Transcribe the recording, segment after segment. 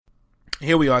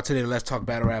Here we are today, the Let's Talk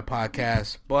Battle Rap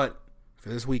podcast. But for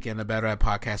this weekend, the Battle Rap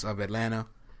podcast of Atlanta.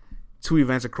 2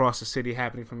 events across the city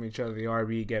happening from each other. The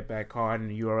RB Get Back card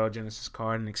and the URL Genesis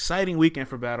card. An exciting weekend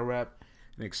for Battle Rap.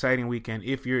 An exciting weekend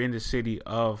if you're in the city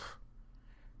of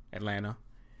Atlanta.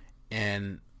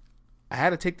 And I had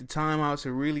to take the time out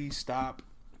to really stop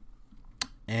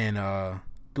and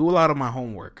do a lot of my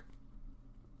homework.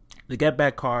 The Get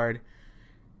Back card,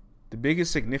 the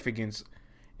biggest significance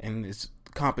and its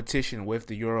competition with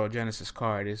the URL Genesis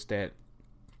card is that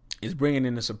it's bringing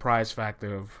in the surprise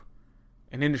factor of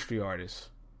an industry artist,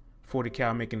 40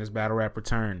 Cal, making his battle rap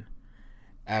return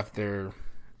after,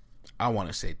 I want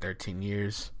to say 13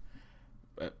 years,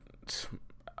 but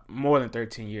more than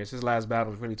 13 years. His last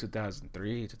battle was really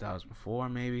 2003, 2004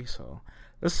 maybe, so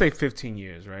let's say 15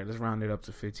 years, right? Let's round it up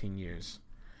to 15 years.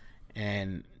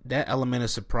 And that element of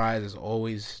surprise is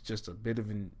always just a bit of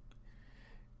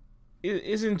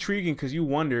it's intriguing because you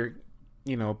wonder,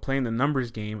 playing the numbers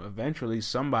game, eventually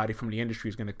somebody from the industry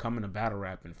is going to come into battle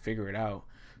rap and figure it out.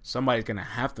 Somebody's going to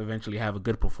have to eventually have a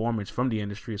good performance from the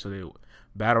industry so that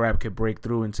battle rap could break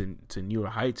through into newer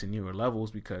heights and newer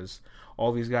levels, because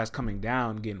all these guys coming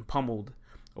down, getting pummeled,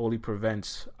 only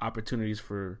prevents opportunities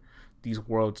for these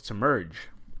worlds to merge.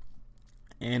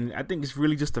 And I think it's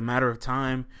really just a matter of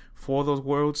time for those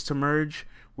worlds to merge.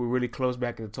 We're really close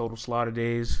back to the Total Slaughter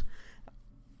days.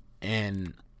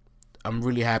 And I'm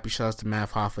really happy. Shout out to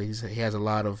Math Hoffa. He has a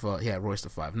lot of. He had Royce da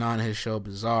 5'9" on his show.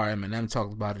 Bizarre. Eminem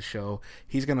talked about his show.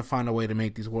 He's gonna find a way to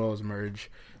make these worlds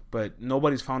merge, but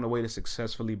nobody's found a way to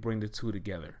successfully bring the two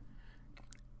together.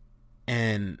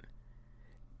 And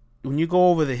when you go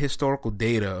over the historical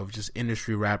data of just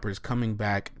industry rappers coming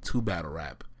back to battle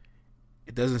rap,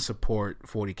 it doesn't support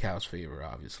 40 Cal's favor,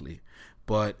 obviously,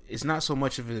 but it's not so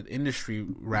much of an industry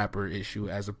rapper issue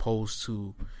as opposed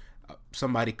to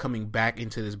somebody coming back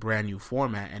into this brand new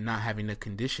format and not having the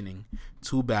conditioning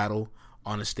to battle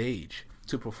on a stage,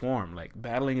 to perform. Like,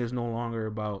 battling is no longer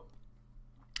about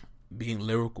being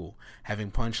lyrical, having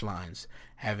punchlines,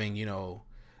 having,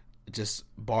 just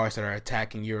bars that are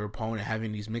attacking your opponent,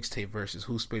 having these mixtape verses,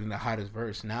 who's spitting the hottest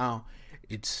verse. Now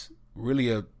it's really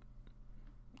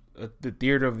the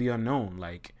theater of the unknown.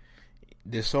 Like,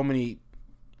 there's so many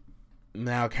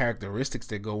now characteristics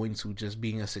that go into just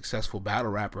being a successful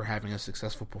battle rapper, having a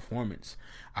successful performance.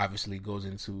 Obviously goes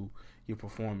into you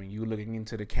performing, you looking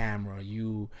into the camera,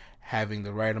 you having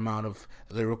the right amount of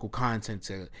lyrical content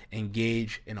to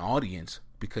engage an audience,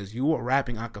 because you are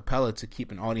rapping a cappella to keep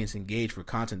an audience engaged for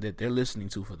content that they're listening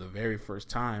to for the very first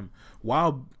time,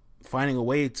 while finding a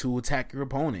way to attack your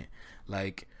opponent.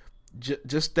 Like,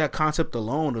 just that concept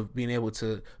alone of being able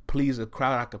to please a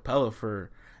crowd a cappella for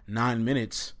 9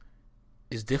 minutes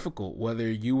is difficult, whether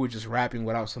you were just rapping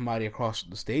without somebody across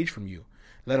the stage from you,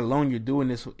 let alone you're doing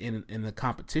this in a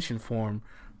competition form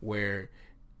where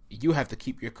you have to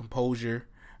keep your composure,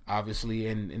 obviously,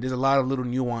 and there's a lot of little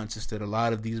nuances that a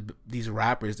lot of these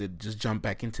rappers that just jump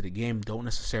back into the game don't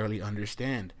necessarily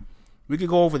understand. We could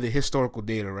go over the historical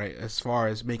data, right, as far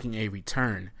as making a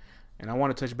return, and I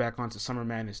want to touch back onto Summer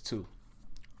Madness 2,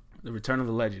 the Return of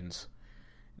the Legends.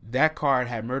 That card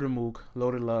had Murda Mook,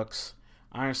 Loaded Lux,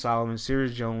 Iron Solomon,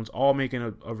 Serious Jones, all making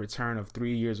a return of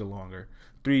 3 years or longer.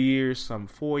 3 years, some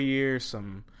 4 years,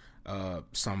 some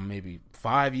maybe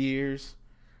 5 years,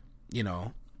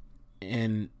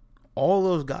 and all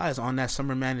those guys on that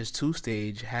Summer Madness 2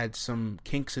 stage had some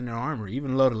kinks in their armor.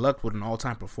 Even Loaded Lux, with an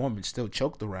all-time performance, still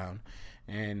choked around.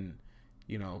 And,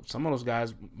 some of those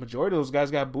guys, majority of those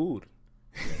guys got booed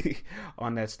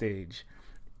on that stage.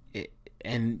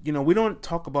 And, we don't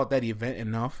talk about that event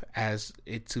enough as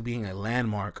it to being a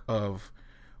landmark of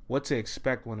what to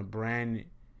expect when a brand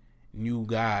new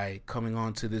guy coming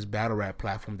onto this battle rap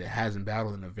platform that hasn't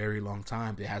battled in a very long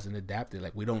time, that hasn't adapted.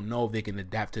 Like, we don't know if they can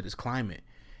adapt to this climate.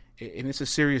 And it's a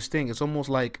serious thing. It's almost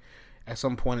like at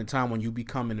some point in time when you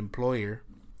become an employer,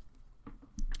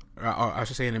 or I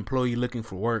should say an employee looking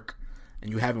for work, and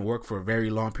you haven't worked for a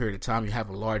very long period of time, you have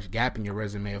a large gap in your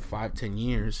resume of 5-10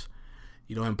 years.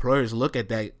 Employers look at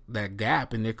that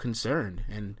gap and they're concerned.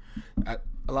 And a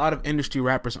lot of industry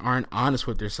rappers aren't honest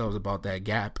with themselves about that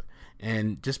gap,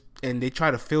 and they try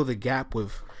to fill the gap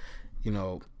with,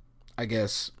 I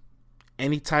guess,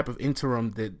 any type of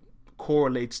interim that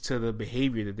correlates to the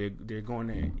behavior that they're going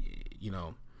to,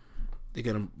 they're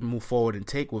going to move forward and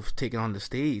taking on the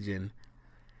stage. And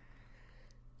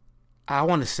I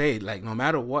want to say, like, no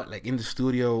matter what, like in the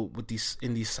studio with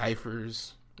in these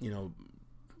ciphers,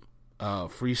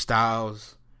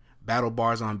 freestyles, battle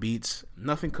bars on beats,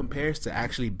 nothing compares to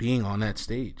actually being on that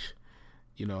stage.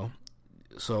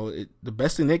 The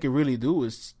best thing they can really do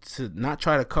is to not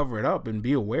try to cover it up and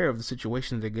be aware of the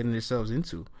situation they're getting themselves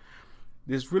into.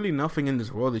 There's really nothing in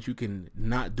this world that you can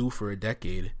not do for a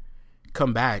decade,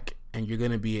 come back, and you're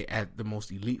going to be at the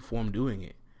most elite form doing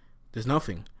it. There's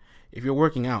nothing. If you're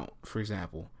working out, for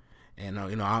example, and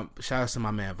shout out to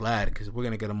my man Vlad, because we're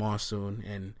going to get him on soon,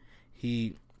 and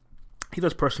he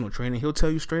does personal training. He'll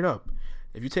tell you straight up,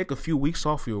 if you take a few weeks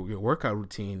off your workout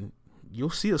routine, you'll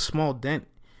see a small dent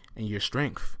in your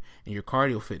strength and your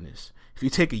cardio fitness. If you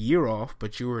take a year off,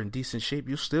 but you were in decent shape,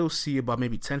 you'll still see about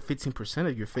maybe 10-15%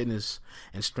 of your fitness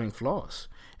and strength loss.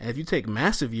 And if you take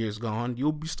massive years gone,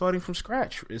 you'll be starting from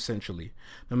scratch, essentially,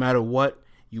 no matter what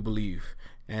you believe.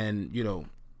 And,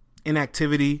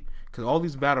 inactivity, because all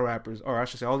these battle rappers, or I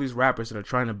should say all these rappers that are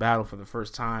trying to battle for the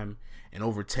first time in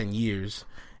over 10 years,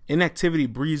 inactivity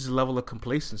breeds a level of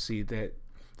complacency that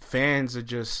fans are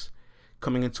just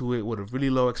coming into it with a really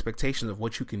low expectation of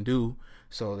what you can do,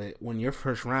 so that when your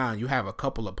first round, you have a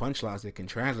couple of punchlines that can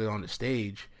translate on the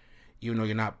stage. Even though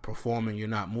you're not performing, you're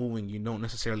not moving, you don't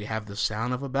necessarily have the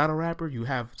sound of a battle rapper, you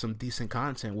have some decent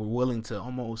content. We're willing to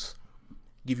almost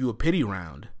give you a pity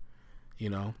round,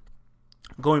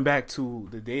 Going back to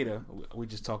the data we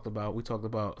talked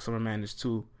about Summer Madness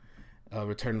 2,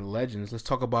 Return of the Legends. Let's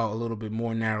talk about a little bit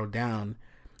more narrowed down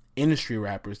industry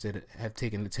rappers that have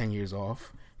taken the 10 years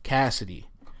off. Cassidy,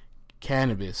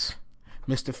 Cannabis,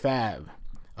 Mr. Fab,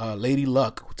 Lady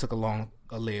Luck, who took a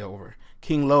layover,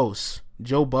 King Los,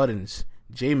 Joe Buttons,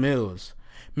 Jay Mills,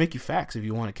 Mickey Fax, if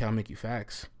you want to count Mickey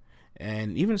Fax,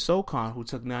 and even SoCon, who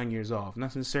took 9 years off.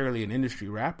 Not necessarily an industry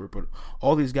rapper, but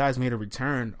all these guys made a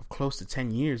return of close to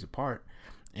 10 years apart.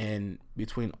 And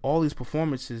between all these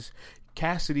performances,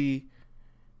 Cassidy,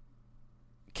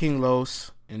 King Los,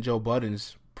 and Joe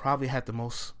Buttons probably had the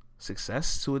most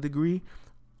success to a degree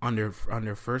on their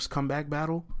first comeback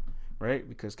battle, right?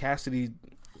 Because Cassidy,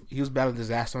 he was battling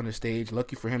disaster on the stage.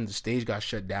 Lucky for him, the stage got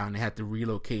shut down. They had to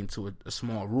relocate into a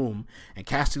small room, and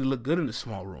Cassidy looked good in the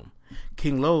small room.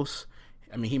 King Los,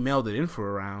 he mailed it in for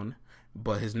a round,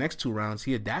 but his next 2 rounds,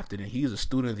 he adapted, and he's a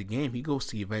student of the game. He goes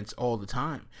to events all the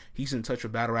time. He's in touch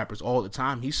with battle rappers all the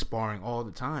time. He's sparring all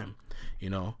the time,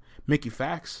 Mickey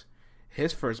Fax,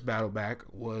 his first battle back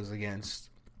was against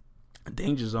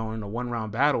Danger Zone in a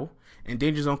 1-round battle, and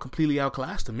Danger Zone completely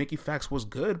outclassed him. Mickey Fax was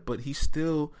good, but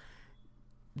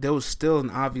there was still an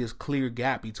obvious clear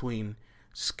gap between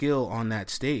skill on that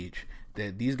stage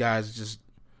that these guys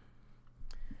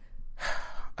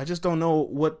I just don't know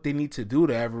what they need to do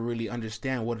to ever really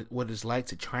understand what it's like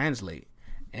to translate.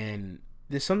 And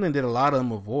there's something that a lot of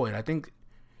them avoid. I think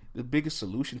the biggest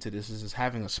solution to this is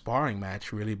having a sparring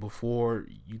match really before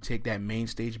you take that main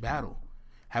stage battle.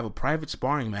 Have a private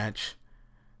sparring match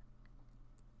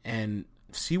and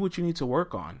see what you need to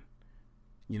work on.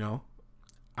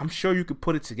 I'm sure you could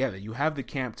put it together. You have the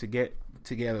camp to get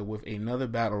together with another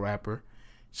battle rapper,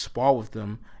 spar with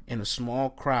them in a small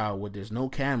crowd where there's no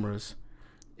cameras,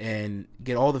 and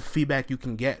get all the feedback you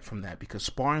can get from that. Because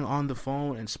sparring on the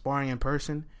phone and sparring in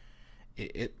person,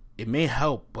 it may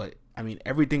help, but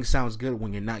everything sounds good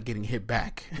when you're not getting hit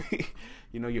back.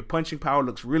 Your punching power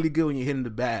looks really good when you're hitting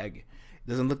the bag. It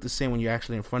doesn't look the same when you're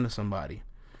actually in front of somebody.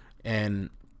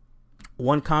 And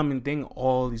one common thing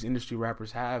all these industry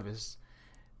rappers have is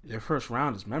their first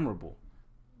round is memorable.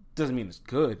 Doesn't mean it's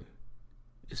good.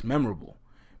 It's memorable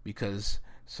because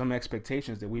some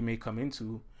expectations that we may come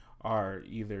into are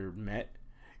either met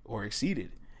or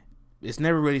exceeded. It's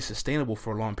never really sustainable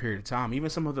for a long period of time.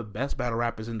 Even some of the best battle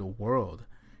rappers in the world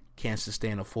can't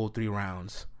sustain a full 3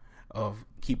 rounds of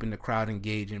keeping the crowd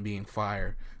engaged and being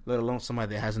fire, let alone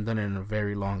somebody that hasn't done it in a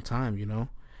very long time,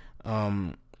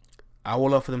 I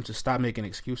would love for them to stop making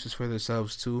excuses for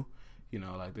themselves too.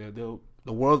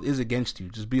 The world is against you.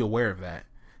 Just be aware of that.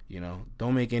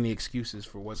 Don't make any excuses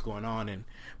for what's going on. And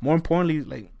more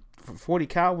importantly, for 40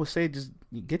 Cal would say, just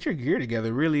get your gear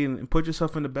together really and put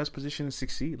yourself in the best position to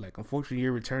succeed. Unfortunately,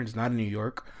 your return is not in New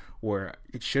York where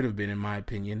it should have been, in my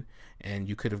opinion, and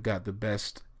you could have got the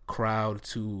best crowd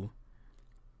to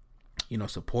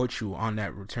support you on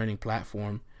that returning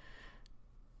platform.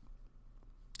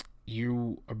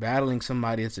 You are battling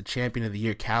somebody that's a champion of the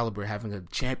year caliber, having a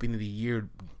champion of the year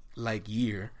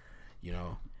year.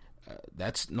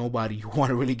 That's nobody you want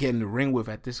to really get in the ring with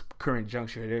at this current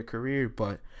juncture of their career.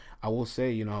 But I will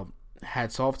say,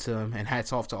 hats off to them and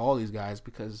hats off to all these guys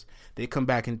because they come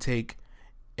back and take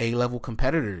A-level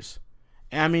competitors.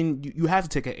 And you have to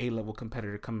take an A-level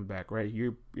competitor coming back, right?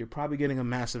 You're probably getting a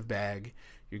massive bag.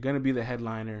 You're going to be the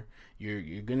headliner.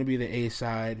 You're going to be the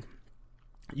A-side.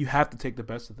 You have to take the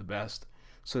best of the best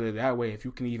so that way, if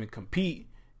you can even compete,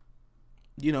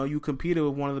 you competed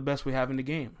with one of the best we have in the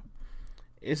game.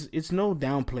 it's no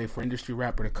downplay for industry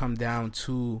rapper to come down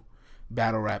to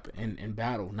battle rap and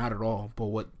battle, not at all.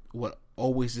 But what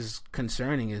always is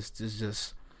concerning is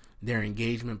just their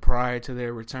engagement prior to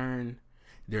their return,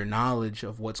 their knowledge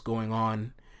of what's going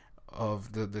on,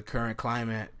 of the current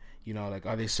climate. You know, like,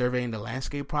 are they surveying the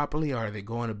landscape properly? Are they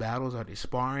going to battles? Are they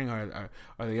sparring? Are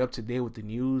they up to date with the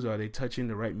news? Are they touching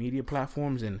the right media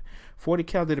platforms? And 40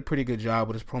 Cal did a pretty good job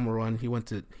with his promo run. He went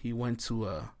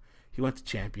to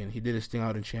Champion. He did his thing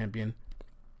out in Champion.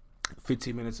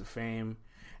 15 minutes of fame.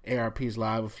 ARP's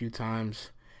live a few times.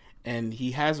 And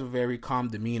he has a very calm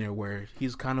demeanor where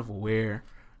he's kind of aware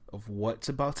of what's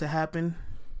about to happen,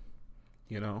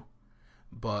 you know.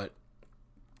 But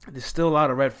there's still a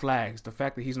lot of red flags. The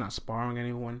fact that he's not sparring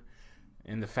anyone,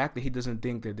 and the fact that he doesn't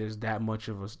think that there's that much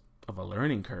of a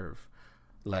learning curve.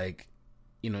 Like,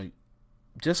 you know,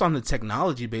 just on the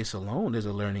technology base alone, there's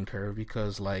a learning curve,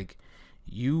 because, like,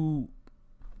 you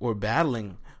were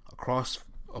battling across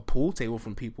a pool table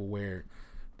from people where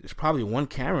there's probably one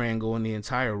camera angle in the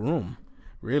entire room,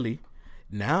 really.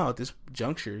 Now, at this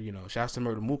juncture, you know, shouts to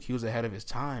Murder Mook, he was ahead of his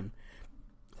time.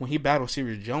 When he battled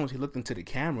Serious Jones, he looked into the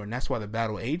camera, and that's why the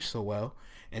battle aged so well.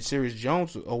 And Serious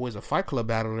Jones was always a Fight Club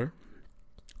battler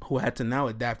who had to now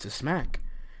adapt to Smack.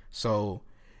 So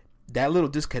that little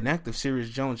disconnect of Serious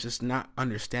Jones just not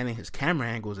understanding his camera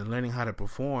angles and learning how to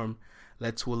perform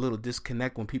led to a little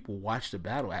disconnect when people watched the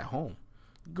battle at home.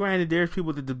 Granted, there's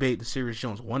people that debate that Serious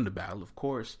Jones won the battle, of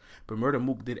course, but Murder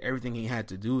Mook did everything he had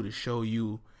to do to show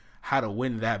you how to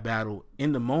win that battle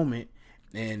in the moment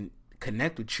and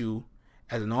connect with you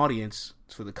as an audience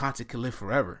so the content can live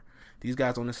forever. These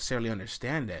guys don't necessarily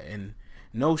understand that, and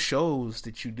no shows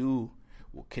that you do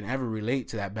can ever relate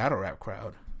to that battle rap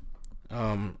crowd.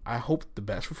 I hope the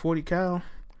best for 40 Cal.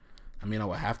 I mean, I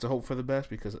would have to hope for the best,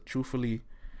 because truthfully,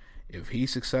 if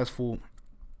he's successful,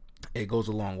 it goes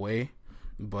a long way.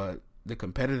 But the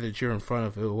competitor that you're in front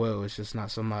of, Will, is just not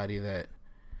somebody that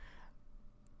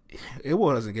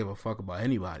Will doesn't give a fuck about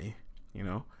anybody, you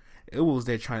know. Will's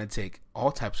there trying to take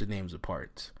all types of names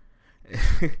apart,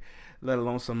 let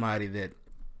alone somebody that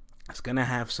is gonna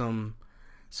have some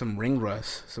ring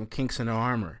rust, some kinks in their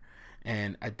armor.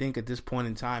 And I think at this point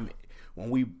in time, when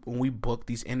we book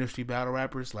these industry battle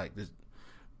rappers like this,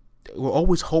 we're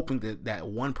always hoping that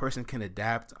one person can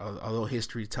adapt, although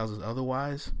history tells us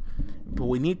otherwise. But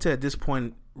we need to, at this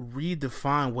point,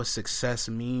 redefine what success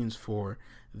means for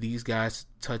these guys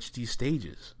to touch these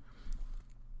stages.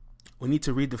 We need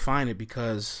to redefine it,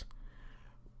 because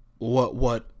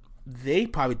what they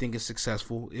probably think is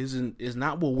successful is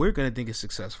not what we're going to think is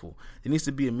successful. There needs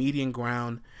to be a median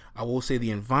ground. I will say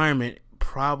the environment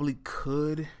probably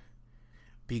could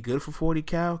be good for 40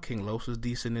 Cal. King Los was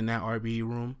decent in that RBE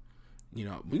room. You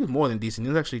know, he was more than decent.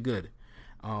 He was actually good.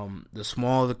 The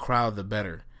smaller the crowd, the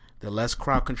better. The less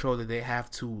crowd control that they have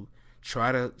to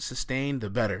try to sustain, the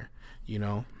better. You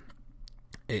know,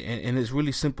 and it's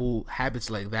really simple habits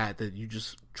like that you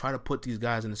just try to put these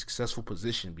guys in a successful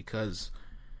position. Because,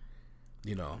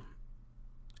 you know,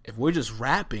 if we're just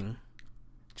rapping,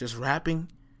 there's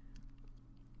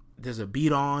a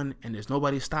beat on and there's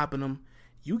nobody stopping them,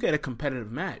 you get a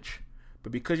competitive match.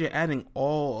 But because you're adding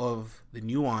all of the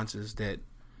nuances that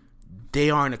they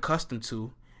aren't accustomed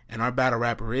to, and our battle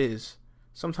rapper is,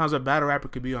 sometimes a battle rapper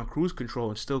could be on cruise control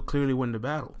and still clearly win the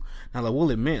battle. Now, I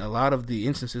will admit, a lot of the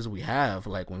instances we have,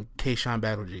 like when K-Shine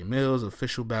battled J Mills,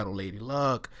 Official battled Lady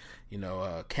Luck, you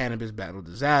know, Cannabis battled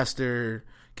Disaster,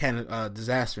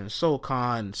 Disaster and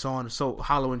SoulCon, and so on and so,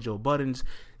 Hollow and Joe Buttons,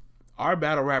 our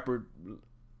battle rapper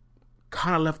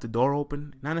kind of left the door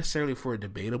open, not necessarily for a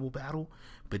debatable battle,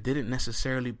 but didn't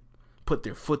necessarily put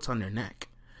their foots on their neck.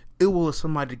 It will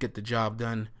somebody to get the job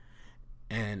done,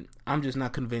 and I'm just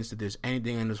not convinced that there's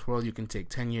anything in this world you can take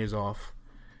 10 years off,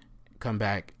 come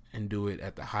back, and do it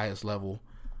at the highest level,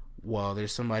 while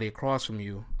there's somebody across from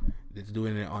you that's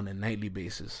doing it on a nightly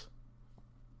basis.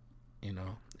 You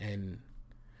know, and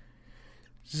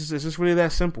it's just really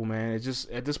that simple, man. It's just,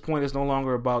 at this point, it's no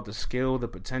longer about the skill, the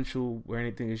potential, or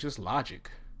anything. It's just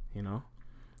logic, you know.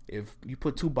 If you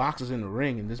put two boxers in the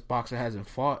ring and this boxer hasn't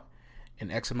fought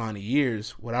in X amount of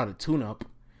years without a tune-up,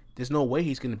 there's no way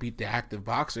he's going to beat the active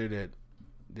boxer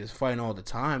that's fighting all the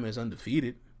time and is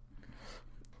undefeated.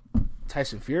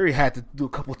 Tyson Fury had to do a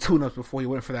couple tune-ups before he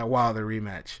went for that Wilder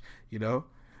rematch, you know?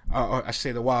 Or I should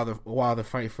say the Wilder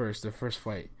fight first, the first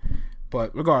fight.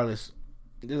 But regardless,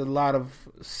 there's a lot of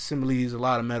similes, a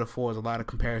lot of metaphors, a lot of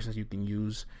comparisons you can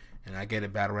use. And I get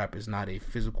it, battle rap is not a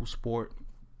physical sport.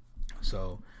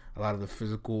 So a lot of the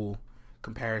physical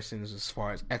comparisons as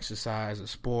far as exercise, a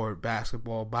sport,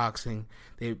 basketball, boxing,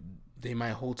 they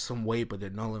might hold some weight, but they're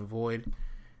null and void.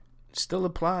 still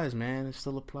applies, man. It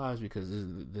still applies because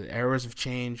the eras have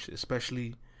changed,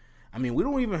 especially. I mean, we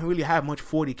don't even really have much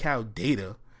 40 cal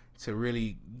data to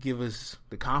really give us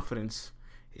the confidence.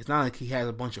 It's not like he has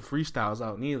a bunch of freestyles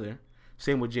out neither.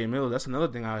 Same with Jay Mills. That's another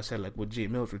thing I said, like with Jay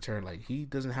Mills' return. Like, he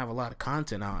doesn't have a lot of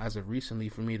content out as of recently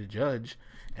for me to judge.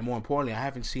 And more importantly, I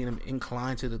haven't seen him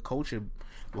inclined to the culture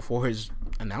before his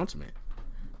announcement.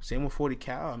 Same with 40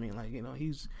 cal. I mean, like, you know,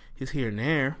 he's here and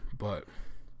there, but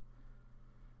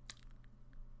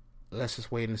let's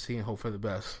just wait and see and hope for the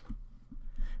best.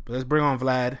 But let's bring on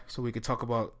Vlad so we can talk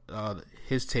about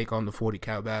his take on the 40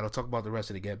 cal battle, talk about the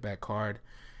rest of the Get Back card,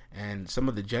 and some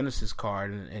of the Genesis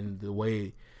card and the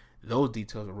way those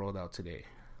details are rolled out today.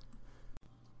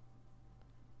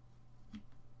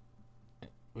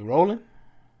 We rolling?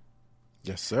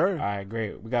 Yes, sir. All right,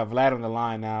 great. We got Vlad on the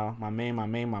line now. My main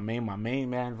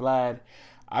man, Vlad.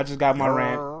 I just got my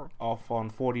rant off on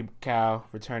 40 cal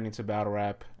returning to battle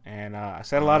rap, and I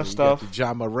said a lot of stuff. Got the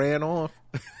John Moran off.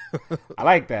 I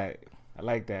like that.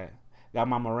 Got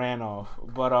my Moran off,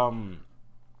 but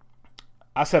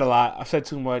I said a lot. I said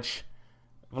too much.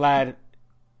 Vlad,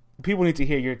 people need to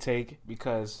hear your take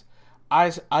because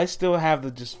I still have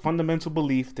the just fundamental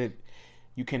belief that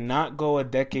you cannot go a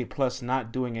decade plus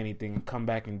not doing anything and come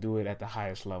back and do it at the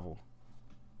highest level.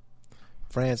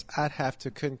 France, I'd have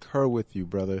to concur with you,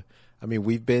 brother. I mean,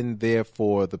 we've been there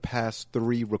for the past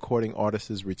 3 recording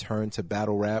artists' return to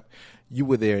battle rap. You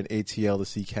were there in ATL to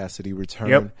see Cassidy return.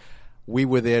 Yep. We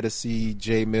were there to see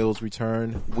Jay Mills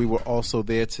return. We were also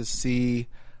there to see,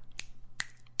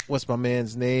 what's my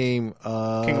man's name?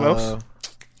 King Los.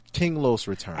 King Los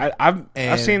return.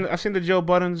 I've seen the Joe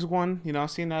Buttons one. You know,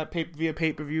 I've seen that via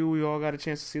pay-per-view. We all got a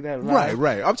chance to see that live.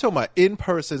 Right. I'm talking about in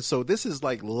person. So this is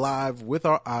like live with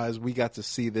our eyes. We got to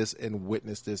see this and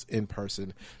witness this in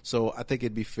person. So I think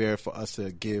it'd be fair for us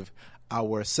to give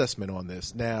our assessment on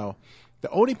this. Now, the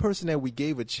only person that we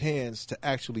gave a chance to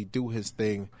actually do his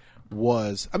thing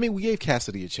was, I mean, we gave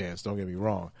Cassidy a chance, don't get me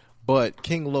wrong. But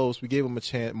King Los, we gave him a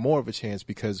chance, more of a chance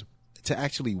because to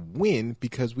actually win,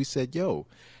 because we said, yo,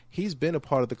 he's been a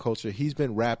part of the culture. He's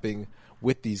been rapping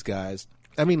with these guys.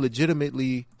 I mean,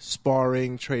 legitimately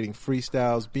sparring, trading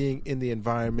freestyles, being in the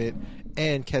environment,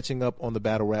 and catching up on the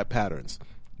battle rap patterns.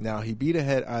 Now, he beat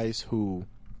Ahead Ice, who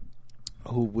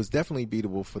was definitely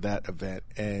beatable for that event,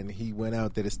 and he went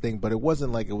out, did his thing, but it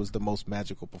wasn't like it was the most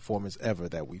magical performance ever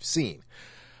that we've seen.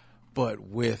 But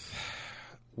with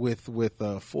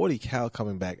 40 cal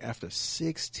coming back after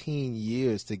 16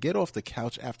 years, to get off the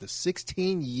couch after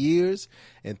 16 years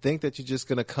and think that you're just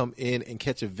going to come in and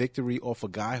catch a victory off a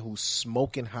guy who's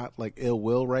smoking hot like Ill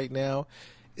Will right now,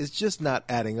 is just not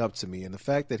adding up to me. And the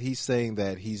fact that he's saying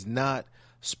that he's not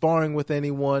sparring with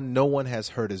anyone, no one has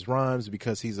heard his rhymes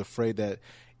because he's afraid that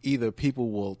either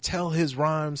people will tell his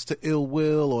rhymes to Ill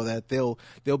Will or that they'll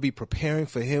be preparing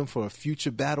for him for a future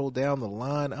battle down the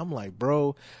line. I'm like,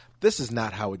 bro, this is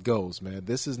not how it goes, man.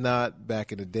 This is not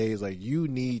back in the days. Like, you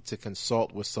need to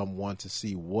consult with someone to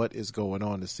see what is going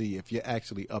on, to see if you're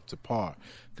actually up to par.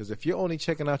 Because if you're only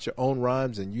checking out your own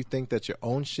rhymes and you think that your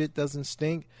own shit doesn't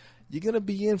stink, you're going to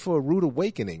be in for a rude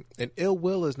awakening. And Ill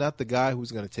Will is not the guy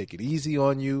who's going to take it easy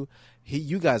on you.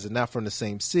 You guys are not from the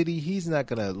same city. He's not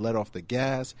going to let off the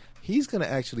gas. He's going to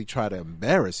actually try to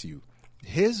embarrass you.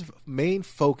 His main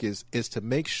focus is to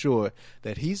make sure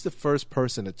that he's the first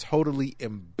person to totally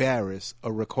embarrass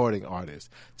a recording artist,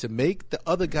 to make the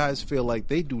other guys feel like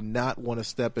they do not want to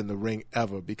step in the ring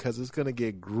ever because it's going to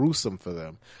get gruesome for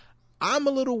them. I'm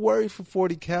a little worried for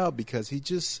 40 cal because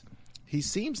he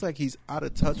seems like he's out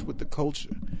of touch with the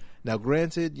culture. Now,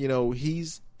 granted, you know,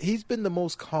 he's been the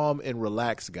most calm and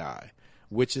relaxed guy,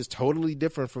 which is totally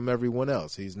different from everyone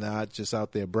else. He's not just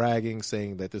out there bragging,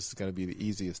 saying that this is going to be the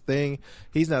easiest thing.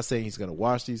 He's not saying he's going to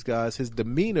watch these guys. His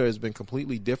demeanor has been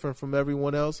completely different from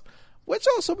everyone else, which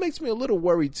also makes me a little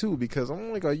worried too, because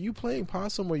I'm like, are you playing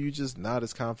possum or are you just not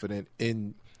as confident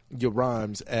in your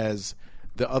rhymes as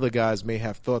the other guys may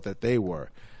have thought that they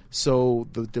were? So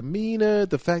the demeanor,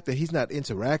 the fact that he's not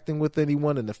interacting with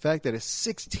anyone, and the fact that it's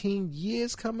 16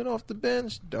 years coming off the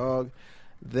bench, dog,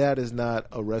 that is not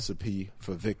a recipe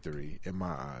for victory in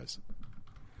my eyes.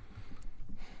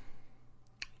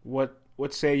 What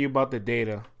say you about the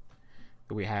data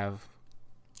that we have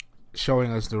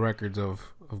showing us the records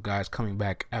of guys coming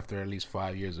back after at least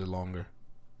 5 years or longer?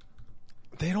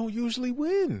 They don't usually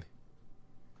win.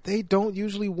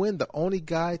 The only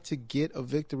guy to get a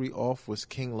victory off was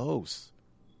King Los.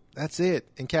 That's it.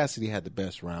 And Cassidy had the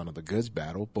best round of the goods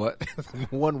battle, but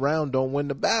one round don't win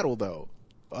the battle, though.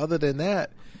 Other than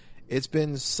that, it's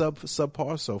been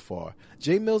subpar so far.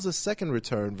 Jay Mills' second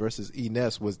return versus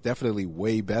Ines was definitely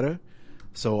way better,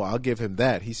 So I'll give him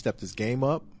that. He stepped his game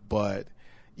up, but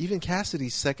even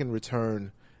Cassidy's second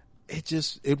return,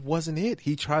 it wasn't it.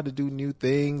 He tried to do new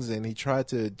things, and he tried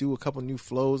to do a couple new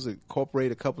flows,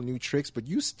 incorporate a couple new tricks, but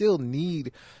you still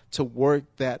need to work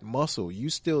that muscle. You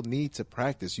still need to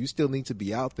practice. You still need to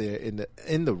be out there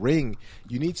in the ring.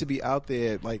 You need to be out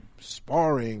there like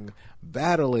sparring,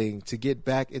 battling to get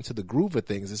back into the groove of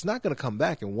things. It's not going to come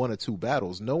back in one or two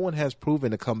battles. No one has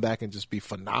proven to come back and just be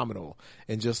phenomenal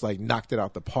and just like knocked it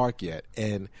out the park yet.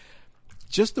 And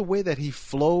just the way that he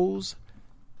flows,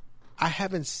 I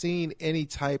haven't seen any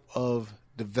type of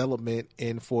development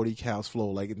in 40 Cal's flow.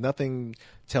 Like, nothing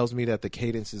tells me that the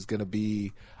cadence is going to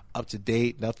be up to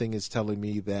date. Nothing is telling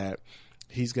me that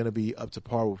he's going to be up to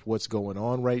par with what's going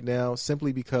on right now,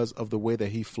 simply because of the way that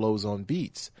he flows on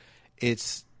beats.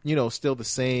 It's, still the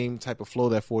same type of flow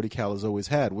that 40 Cal has always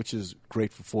had, which is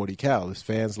great for 40 Cal. His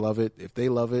fans love it. If they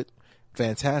love it,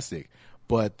 fantastic.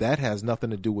 But that has nothing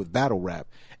to do with battle rap.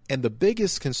 And the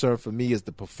biggest concern for me is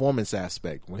the performance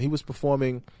aspect. When he was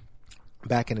performing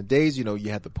back in the days, you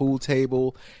had the pool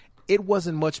table. It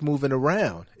wasn't much moving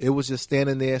around. It was just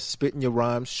standing there spitting your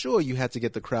rhymes. Sure, you had to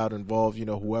get the crowd involved,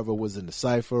 whoever was in the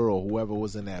cypher or whoever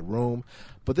was in that room.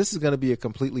 But this is going to be a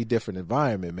completely different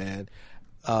environment, man.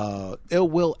 Ill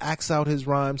Will acts out his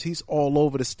rhymes. He's all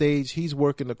over the stage. He's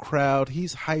working the crowd.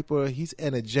 He's hyper. He's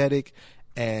energetic.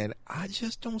 And I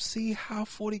just don't see how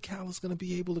 40 Cal is going to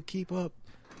be able to keep up.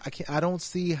 I don't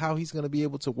see how he's going to be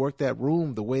able to work that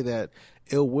room the way that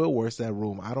Ill Will works that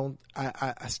room.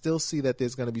 I still see that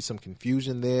there's going to be some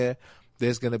confusion there.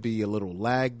 There's going to be a little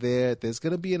lag there. There's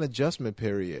going to be an adjustment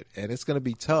period, and it's going to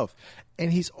be tough.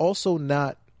 And he's also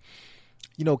not,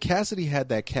 Cassidy had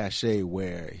that cachet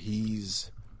where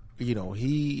he's,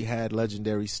 he had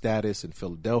legendary status in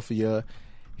Philadelphia,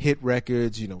 hit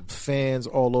records, fans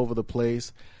all over the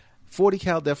place. 40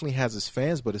 Cal definitely has his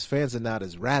fans, but his fans are not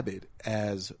as rabid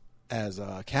as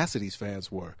Cassidy's fans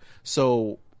were.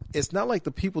 So it's not like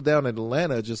the people down in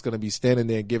Atlanta are just going to be standing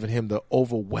there and giving him the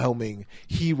overwhelming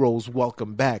heroes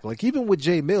welcome back. Like, even with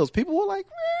Jay Mills, people were like,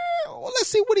 well, let's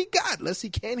see what he got. Let's see,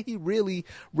 can he really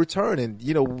return? And,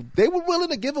 they were willing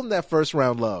to give him that first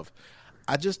round love.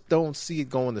 I just don't see it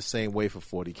going the same way for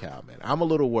 40 Cal, man. I'm a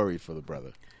little worried for the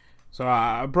brother. So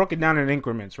I broke it down in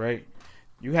increments, right?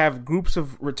 You have groups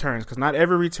of returns, because not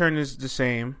every return is the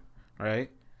same,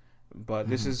 right? But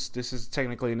this is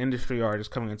technically an industry artist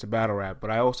coming into battle rap.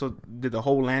 But I also did the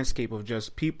whole landscape of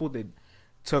just people that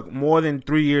took more than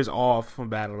 3 years off from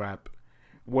battle rap.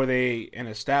 Were they an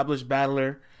established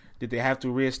battler? Did they have to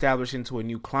reestablish into a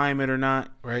new climate or not,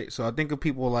 right? So I think of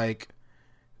people like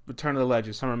Return of the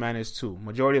Legend, Summer Madness 2.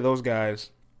 Majority of those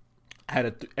guys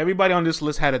had everybody on this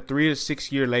list had a 3 to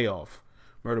 6 year layoff.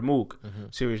 Murder Mook,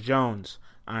 Serious Jones,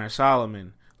 Iron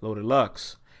Solomon, Loaded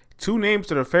Lux. Two names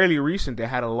that are fairly recent that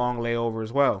had a long layover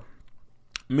as well.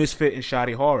 Misfit and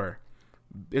Shoddy Horror.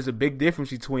 There's a big difference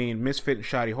between Misfit and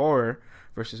Shoddy Horror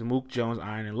versus Mook, Jones,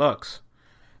 Iron, and Lux.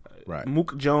 Right.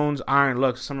 Mook, Jones, Iron,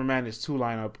 Lux, Summer Madness 2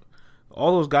 lineup.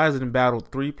 All those guys had been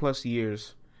battled 3+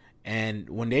 years. And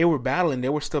when they were battling, they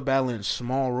were still battling in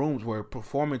small rooms where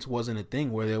performance wasn't a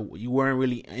thing, where you weren't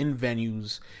really in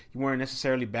venues. You weren't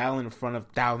necessarily battling in front of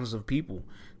thousands of people.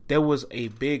 There was a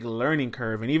big learning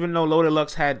curve. And even though Loaded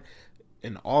Lux had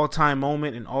an all-time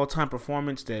moment, an all-time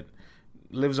performance that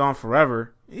lives on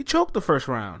forever, he choked the first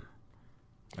round.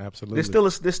 Absolutely.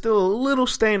 There's still a little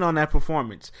stain on that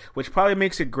performance, which probably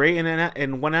makes it great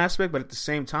in one aspect, but at the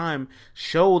same time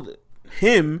showed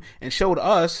him and showed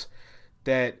us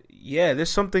that, yeah, there's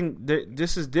something.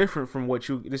 This is different from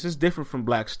This is different from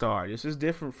Black Star. This is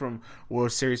different from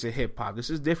World Series of Hip Hop. This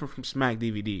is different from Smack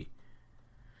DVD.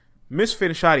 Misfit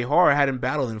and Shoddy Horror hadn't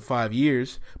battled in 5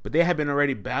 years, but they had been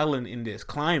already battling in this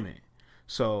climate.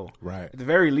 So, right. At the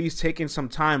very least, taking some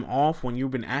time off when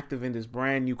you've been active in this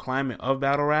brand new climate of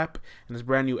battle rap and this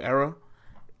brand new era,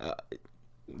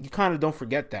 you kind of don't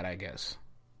forget that, I guess.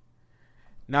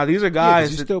 Now, these are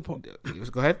guys. Yeah, go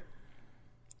ahead.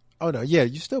 Oh, no, yeah,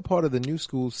 you're still part of the new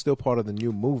school, still part of the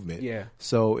new movement. Yeah.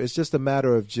 So it's just a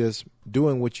matter of just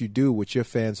doing what you do, what your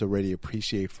fans already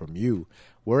appreciate from you.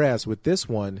 Whereas with this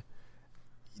one,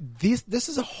 this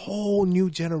is a whole new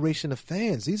generation of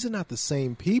fans. These are not the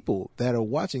same people that are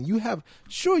watching. You have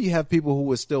people who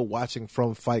were still watching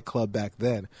from Fight Club back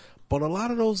then, but a lot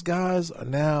of those guys are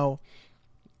now,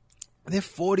 they're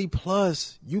 40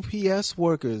 plus, UPS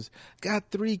workers, got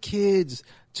 3 kids,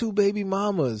 2 baby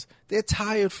mamas. They're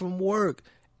tired from work.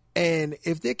 And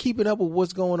if they're keeping up with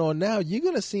what's going on now, you're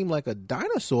going to seem like a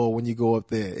dinosaur when you go up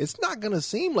there. It's not going to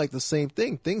seem like the same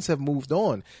thing. Things have moved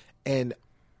on. And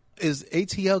is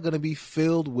ATL going to be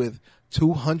filled with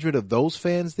 200 of those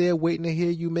fans there waiting to hear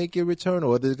you make your return,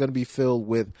 or are they going to be filled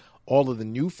with all of the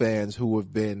new fans who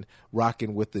have been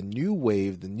rocking with the new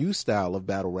wave, the new style of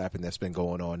battle rapping that's been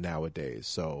going on nowadays?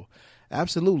 So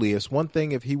absolutely, it's one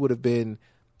thing if he would have been,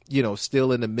 you know,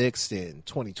 still in the mix in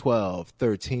 2012,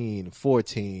 13,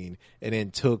 14, and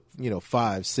then took, you know,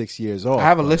 5-6 years off. I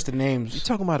have a list of names. You're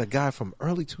talking about a guy from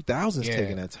early 2000s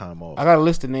taking that time off. I got a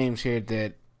list of names here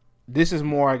that this is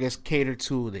more, I guess, catered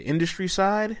to the industry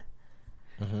side.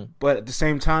 Mm-hmm. But at the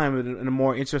same time, in a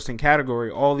more interesting category,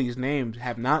 all these names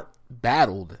have not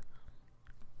battled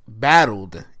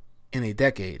in a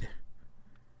decade.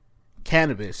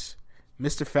 Cannabis,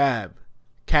 Mr. Fab,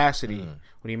 Cassidy,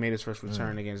 when he made his first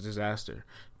return against Disaster,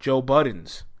 Joe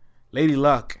Buttons, Lady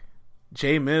Luck,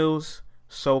 Jay Mills,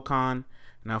 SoCon,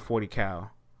 now 40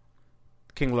 Cal.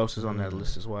 King Los is on that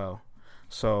list as well.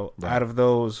 So out of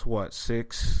those,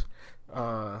 6,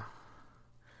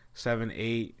 7,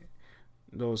 8,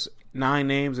 those 9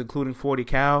 names, including 40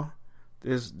 Cal,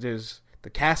 there's the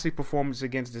Cassidy performance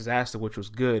against Disaster, which was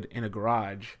good in a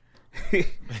garage.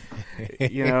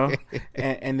 You know,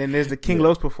 and then there's the King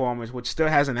Los performance, which still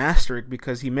has an asterisk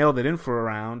because he mailed it in for a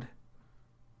round.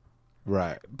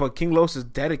 Right. But King Los is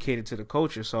dedicated to the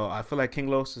culture, so I feel like King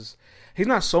Los he's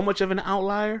not so much of an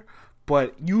outlier,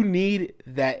 but you need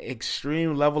that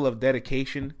extreme level of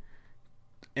dedication,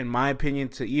 in my opinion,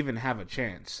 to even have a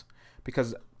chance.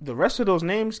 Because the rest of those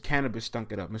names, Cannabis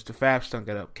stunk it up, Mr. Fab stunk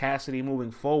it up, Cassidy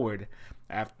moving forward,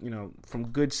 after, you know, from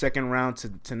good second round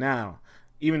to now,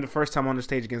 even the first time on the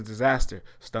stage against Disaster,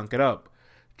 stunk it up.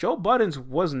 Joe Buttons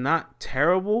was not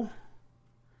terrible.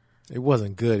 It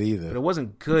wasn't good either. But it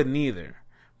wasn't good neither.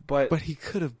 But he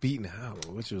could have beaten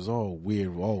Hollow, which was all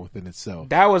weird, all within itself.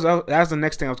 That's the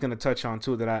next thing I was going to touch on,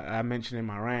 too, that I mentioned in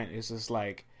my rant. It's just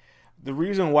like, the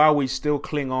reason why we still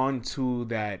cling on to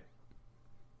that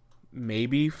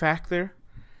maybe factor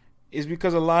is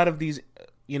because a lot of these,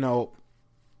 you know,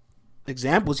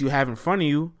 examples you have in front of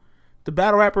you, the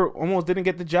battle rapper almost didn't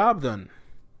get the job done.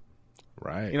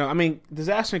 Right. You know, I mean,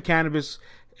 Disaster and Cannabis,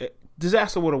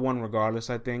 Disaster would have won regardless,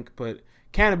 I think, but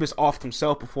Cannabis offed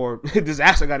himself before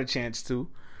Disaster got a chance to,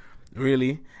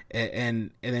 really.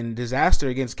 And then Disaster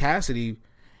against Cassidy,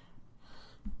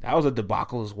 that was a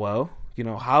debacle as well. You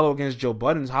know, Hollow against Joe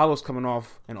Buttons, Hollow's coming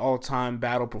off an all-time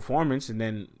battle performance, and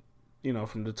then, you know,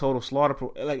 from the Total Slaughter,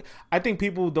 like, I think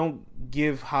people don't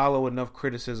give Hollow enough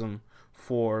criticism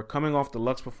for coming off the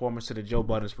Lux performance to the Joe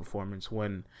Buttons performance,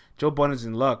 when Joe Buttons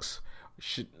and Lux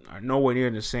are nowhere near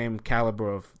the same caliber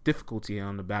of difficulty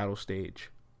on the battle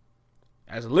stage.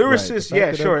 As a lyricist,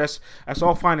 right, sure, that's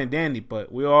all fine and dandy,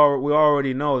 but we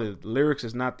already know that lyrics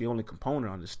is not the only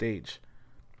component on the stage.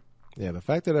 Yeah, the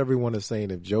fact that everyone is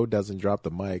saying if Joe doesn't drop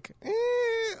the mic,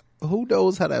 who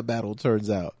knows how that battle turns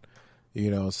out?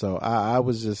 You know, so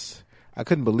I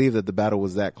couldn't believe that the battle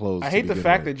was that close. I hate the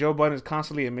fact that Joe Buttons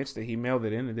constantly admits that he mailed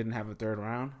it in and didn't have a third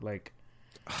round. Like,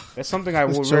 that's something I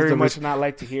would very much not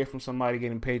like to hear from somebody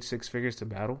getting paid 6 figures to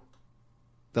battle.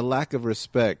 The lack of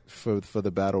respect for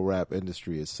the battle rap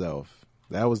industry itself,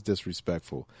 that was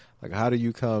disrespectful. Like, how do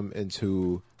you come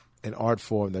into an art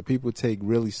form that people take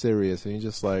really serious and you're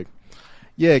just like,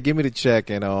 yeah, give me the check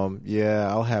and yeah,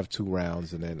 I'll have 2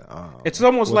 rounds and then it's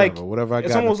almost whatever I got.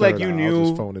 It's almost like you knew. I'll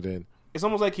just phone it in. It's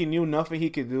almost like he knew nothing he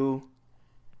could do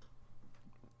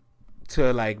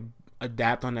to, like,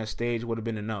 adapt on that stage would have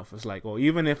been enough. It's like, well,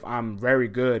 even if I'm very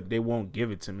good, they won't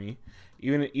give it to me.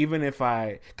 Even if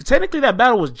cause technically that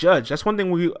battle was judged. That's one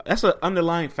thing that's an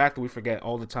underlying factor we forget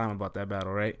all the time about that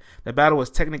battle, right? That battle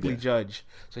was technically judged.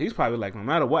 So he's probably like, no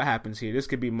matter what happens here, this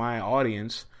could be my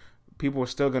audience. People are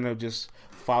still going to just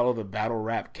follow the battle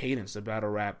rap cadence, the battle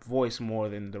rap voice more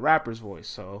than the rapper's voice.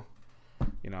 So,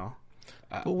 you know.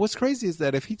 But what's crazy is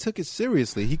that if he took it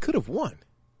seriously, he could have won.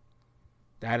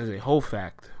 That is a whole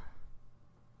fact.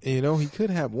 You know, he could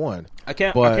have won. I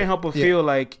can't help but feel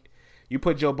like you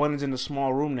put Joe Buttons in a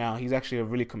small room now, he's actually a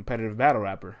really competitive battle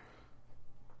rapper.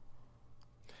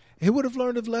 He would have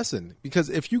learned a lesson, because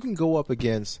if you can go up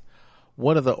against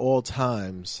one of the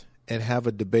all-times and have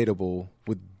a debatable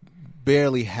with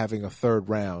barely having a third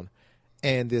round,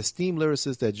 and the esteemed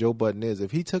lyricist that Joe Budden is,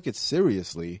 if he took it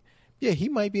seriously, yeah, he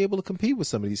might be able to compete with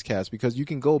some of these cats, because you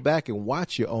can go back and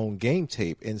watch your own game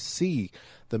tape and see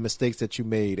the mistakes that you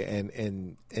made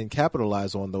and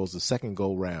capitalize on those the second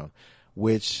go round,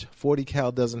 which 40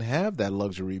 Cal doesn't have that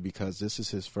luxury because this is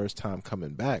his first time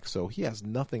coming back. So he has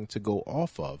nothing to go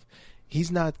off of.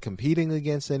 He's not competing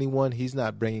against anyone. He's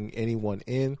not bringing anyone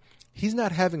in. He's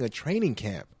not having a training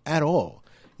camp at all.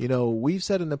 You know, we've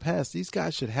said in the past, these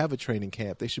guys should have a training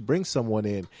camp. They should bring someone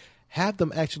in, have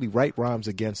them actually write rhymes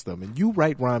against them, and you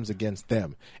write rhymes against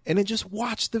them, and then just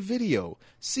watch the video.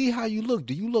 See how you look.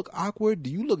 Do you look awkward? Do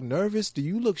you look nervous? Do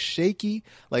you look shaky?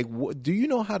 Like, do you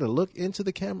know how to look into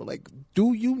the camera? Like,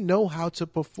 do you know how to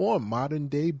perform modern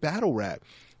day battle rap?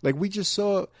 Like we just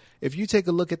saw, if you take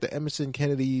a look at the Emerson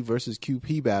Kennedy versus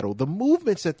QP battle, the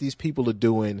movements that these people are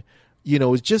doing, you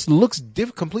know, it just looks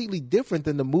completely different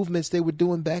than the movements they were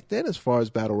doing back then as far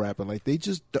as battle rapping. Like it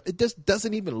just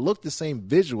doesn't even look the same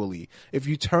visually if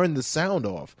you turn the sound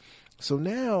off. So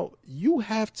now you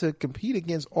have to compete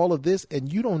against all of this,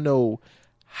 and you don't know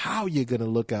how you're going to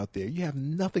look out there. You have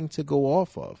nothing to go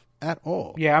off of at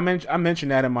all. Yeah, I mentioned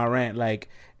that in my rant. Like,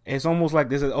 it's almost like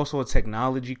there's also a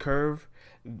technology curve,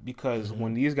 because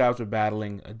when these guys were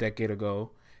battling a decade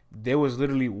ago, there was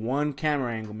literally one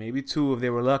camera angle, maybe two if they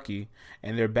were lucky,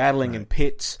 and they're battling in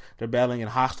pits, they're battling in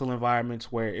hostile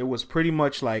environments where it was pretty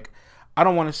much like, I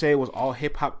don't want to say it was all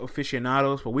hip hop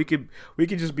aficionados, but we could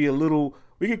just be a little,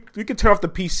 we could turn off the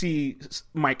PC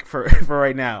mic for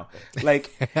right now.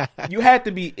 Like, you had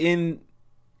to be in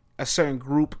a certain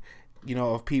group, you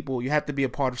know, of people. You have to be a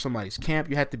part of somebody's camp.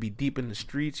 You have to be deep in the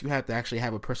streets. You have to actually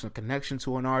have a personal connection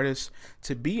to an artist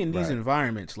to be in these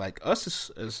environments. Like us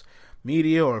as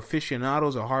media or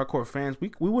aficionados or hardcore fans,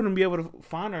 we wouldn't be able to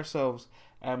find ourselves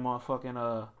at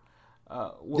motherfucking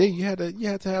you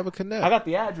had to have a connect. I got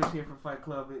the address here for Fight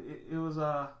Club. It was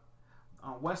on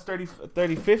West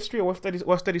 35th Street or West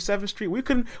 37th Street.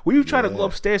 We tried to go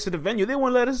upstairs to the venue. They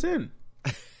wouldn't let us in.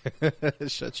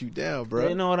 Shut you down, bro.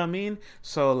 You know what I mean?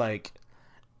 So like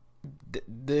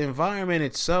the environment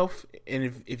itself,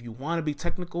 and if you want to be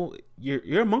technical,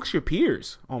 you're amongst your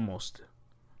peers almost.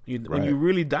 When you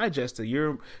really digest it,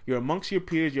 you're amongst your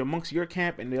peers, you're amongst your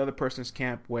camp and the other person's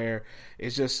camp, where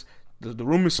it's just the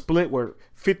room is split, where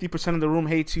 50% of the room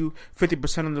hates you,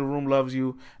 50% of the room loves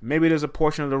you. Maybe there's a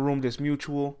portion of the room that's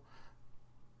mutual,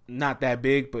 not that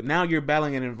big, but now you're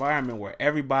battling an environment where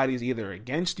everybody's either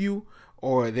against you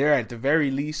or they're at the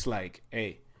very least like,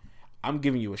 hey, I'm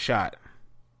giving you a shot.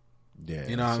 Yeah,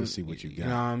 you know, see what you got. You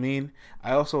know what I mean?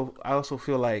 I also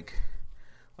feel like,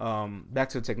 back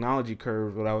to the technology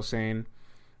curve, what I was saying,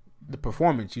 the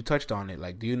performance, you touched on it.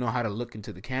 Like, do you know how to look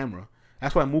into the camera?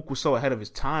 That's why Mook was so ahead of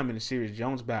his time in the Serious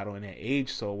Jones battle, and it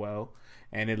aged so well.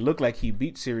 And it looked like he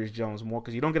beat Serious Jones more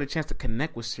because you don't get a chance to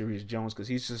connect with Serious Jones because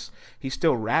he's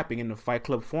still rapping in the Fight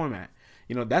Club format.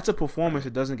 You know, that's a performance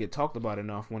that doesn't get talked about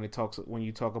enough when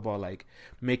you talk about like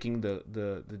making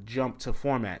the jump to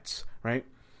formats, right?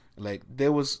 Like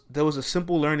there was a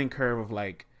simple learning curve of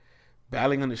like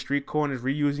battling on the street corners,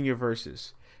 reusing your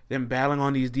verses, then battling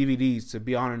on these DVDs to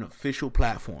be on an official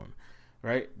platform,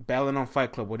 right? Battling on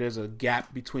Fight Club where there's a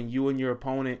gap between you and your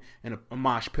opponent and a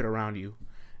mosh pit around you.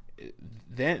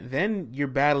 Then you're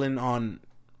battling on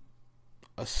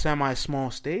a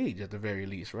semi-small stage at the very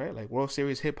least, right? Like World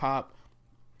Series Hip Hop,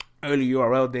 early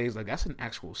URL days, like that's an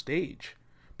actual stage.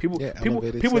 People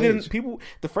didn't.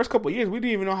 The first couple of years, we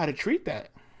didn't even know how to treat that.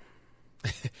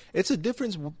 It's a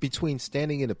difference between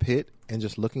standing in a pit and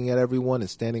just looking at everyone and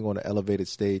standing on an elevated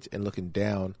stage and looking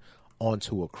down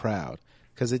onto a crowd,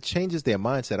 because it changes their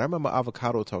mindset. I remember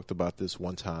Avocado talked about this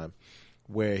one time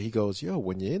where he goes, yo,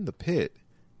 when you're in the pit,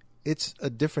 it's a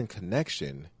different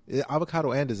connection.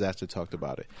 Avocado and Disaster talked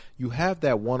about it. You have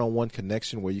that one-on-one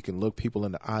connection where you can look people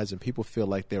in the eyes and people feel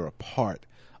like they're a part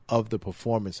of the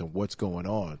performance and what's going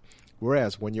on.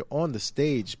 Whereas when you're on the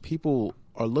stage, people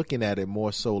are looking at it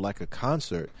more so like a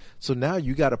concert. So now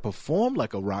you got to perform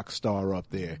like a rock star up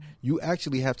there. You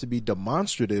actually have to be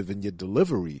demonstrative in your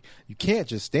delivery. You can't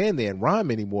just stand there and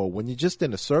rhyme anymore. When you're just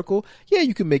in a circle, yeah,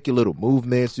 you can make your little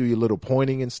movements, do your little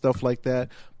pointing and stuff like that.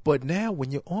 But now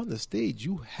when you're on the stage,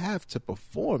 you have to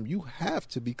perform. You have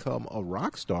to become a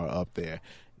rock star up there.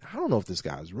 I don't know if this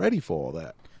guy's ready for all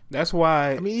that. That's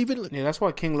why, that's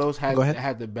why King Los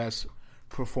had the best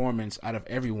performance out of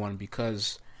everyone,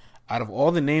 because out of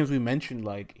all the names we mentioned,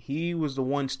 like, he was the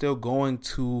one still going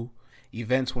to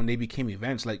events when they became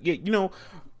events. Like, yeah, you know,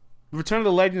 Return of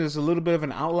the Legends is a little bit of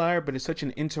an outlier, but it's such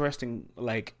an interesting,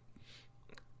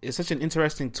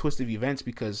 twist of events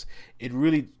because it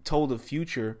really told the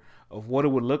future of what it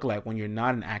would look like when you're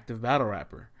not an active battle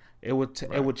rapper. It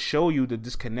would show you the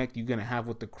disconnect you're gonna have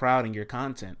with the crowd and your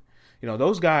content. You know,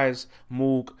 those guys,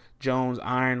 Mook, Jones,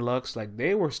 Iron, Lux, like,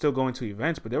 they were still going to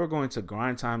events, but they were going to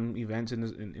grind time events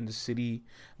in the city,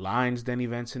 Lions Den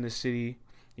events in the city,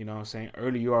 you know what I'm saying,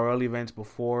 early URL events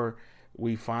before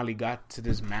we finally got to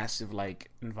this massive,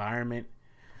 like, environment.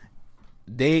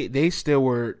 They still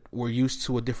were used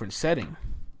to a different setting.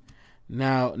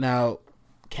 Now,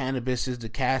 Cannabis is the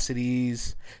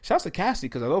Cassidy's. Shouts to Cassidy,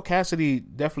 because although Cassidy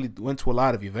definitely went to a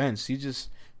lot of events, he just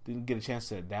didn't get a chance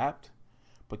to adapt.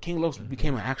 But King Los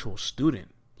became an actual student.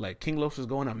 Like, King Los was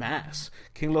going to mass.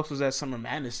 King Los was at Summer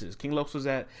Madnesses. King Los was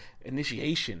at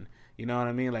Initiation. You know what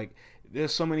I mean? Like,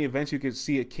 there's so many events you could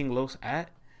see a King Los at.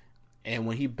 And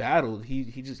when he battled,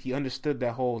 he understood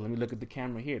that whole, let me look at the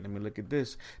camera here. Let me look at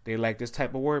this. They like this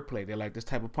type of wordplay. They like this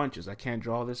type of punches. I can't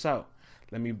draw this out.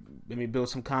 Let me build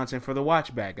some content for the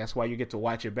watch back. That's why you get to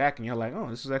watch it back and you're like, oh,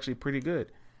 this is actually pretty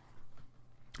good.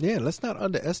 Yeah, let's not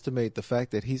underestimate the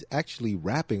fact that he's actually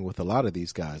rapping with a lot of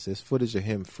these guys. There's footage of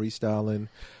him freestyling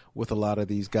with a lot of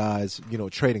these guys, you know,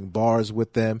 trading bars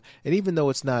with them. And even though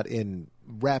it's not in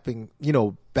rapping, you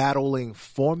know, battling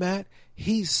format,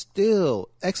 he's still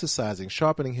exercising,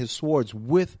 sharpening his swords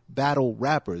with battle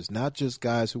rappers, not just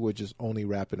guys who are just only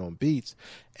rapping on beats.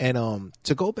 And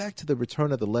to go back to the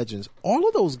Return of the Legends, all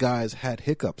of those guys had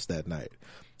hiccups that night.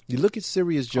 You look at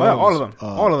Sirius Jones,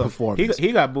 all of them, performance.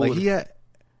 He got booed. Like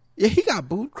he got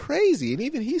booed crazy. And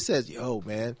even he says, yo,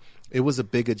 man, it was a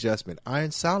big adjustment.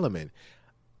 Iron Solomon,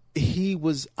 he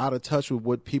was out of touch with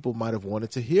what people might have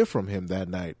wanted to hear from him that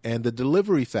night. And the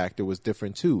delivery factor was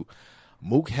different too.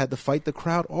 Mook had to fight the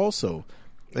crowd also.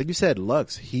 Like you said,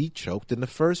 Lux, he choked in the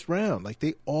first round. Like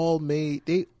they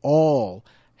all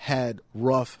had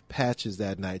rough patches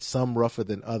that night, some rougher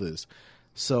than others.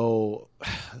 So,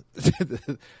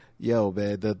 yo,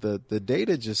 man, the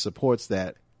data just supports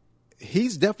that.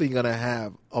 He's definitely going to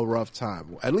have a rough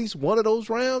time. At least one of those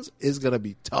rounds is going to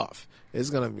be tough. It's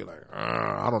going to be like,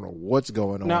 I don't know what's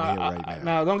going on here right now.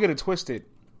 Now, don't get it twisted.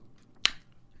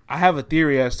 I have a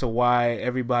theory as to why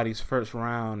everybody's first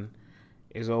round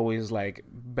is always like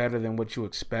better than what you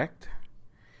expect.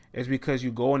 It's because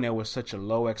you go in there with such a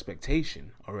low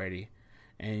expectation already.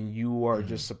 And you are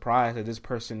just surprised that this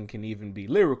person can even be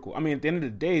lyrical. I mean, at the end of the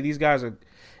day, these guys are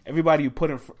everybody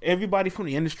from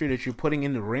the industry that you're putting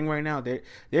in the ring right now.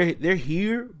 They're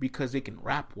here because they can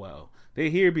rap well.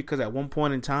 They're here because at one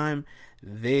point in time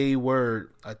they were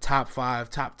a top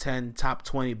 5, top 10, top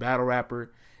 20 battle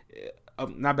rapper,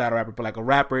 not battle rapper, but like a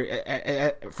rapper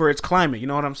for its climate. You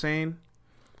know what I'm saying?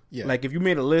 Yeah. Like if you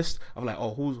made a list of like,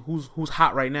 oh, who's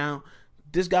hot right now?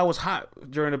 This guy was hot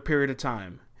during a period of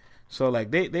time. So,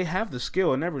 like, they have the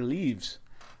skill. It never leaves.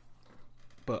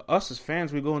 But us as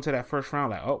fans, we go into that first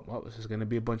round like, oh, well, this is going to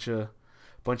be a bunch of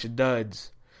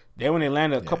duds. Then when they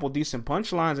land a couple decent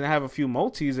punchlines and have a few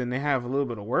multis and they have a little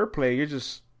bit of wordplay, you're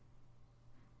just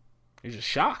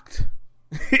shocked.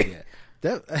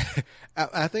 Yeah.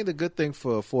 I think the good thing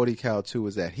for 40 Cal, too,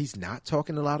 is that he's not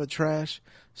talking a lot of trash.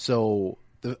 So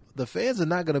the fans are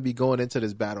not going to be going into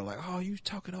this battle like, oh, you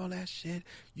talking all that shit.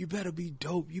 You better be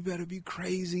dope. You better be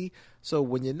crazy. So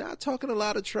when you're not talking a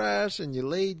lot of trash and you're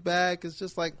laid back, it's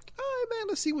just like, all right, man,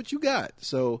 let's see what you got.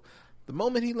 So the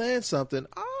moment he lands something,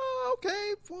 oh,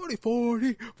 okay, 40.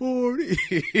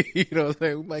 You know what I'm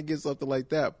saying? We might get something like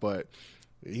that. But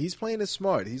he's playing it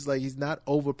smart. He's not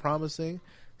over-promising.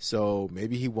 So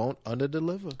maybe he won't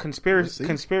under-deliver.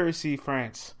 Conspiracy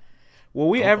France. Will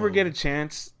we ever get a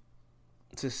chance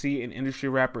to see an industry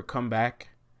rapper come back,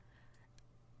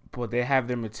 but they have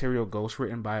their material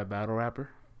ghostwritten by a battle rapper?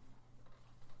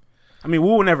 I mean, we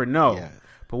will never know. Yeah.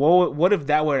 But what if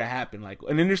that were to happen? Like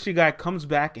an industry guy comes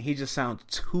back and he just sounds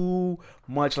too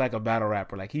much like a battle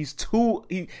rapper. Like he's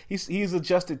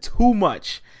adjusted too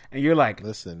much, and you're like,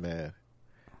 listen, man,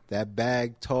 that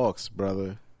bag talks,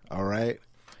 brother. All right,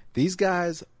 these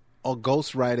guys are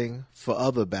ghostwriting for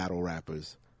other battle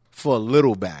rappers for a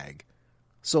little bag.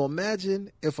 So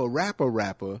imagine if a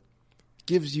rapper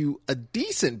gives you a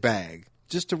decent bag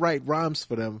just to write rhymes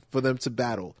for them to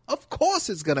battle. Of course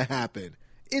it's going to happen.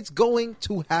 It's going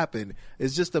to happen.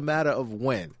 It's just a matter of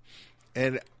when.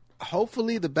 And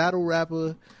hopefully the battle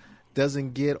rapper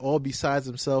doesn't get all besides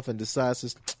himself and decides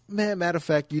to, man, matter of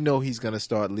fact, you know he's going to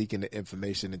start leaking the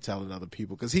information and telling other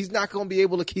people because he's not going to be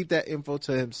able to keep that info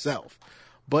to himself.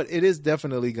 But it is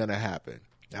definitely going to happen.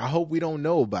 I hope we don't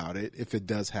know about it if it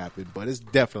does happen, but it's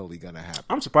definitely going to happen.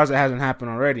 I'm surprised it hasn't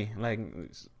happened already. Like,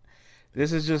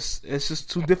 it's just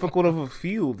too difficult of a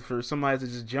field for somebody to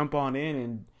just jump on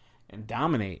in and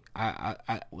dominate. I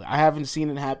haven't seen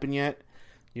it happen yet.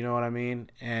 You know what I mean?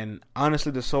 And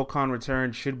honestly, the SoCon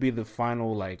return should be the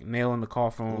final, like, nail in the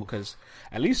coffin because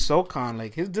at least SoCon,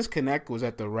 like, his disconnect was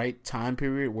at the right time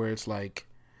period where it's like,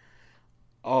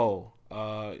 oh,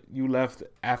 you left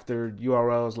after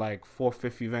URL's like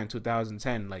 4th event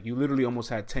 2010. Like you literally almost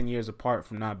had 10 years apart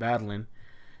from not battling,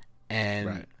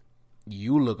 and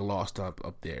you look lost up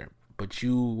there. But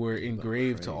you were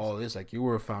engraved to all this. Like you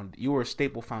were a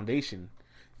staple foundation.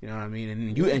 You know what I mean?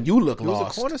 And you look lost. You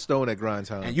was a cornerstone at Grind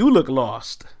Time. And you look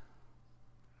lost.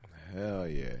 Hell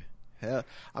yeah. Hell,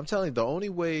 I'm telling you, the only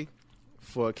way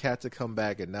for a cat to come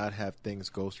back and not have things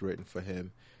ghost written for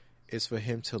him is for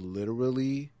him to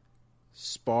literally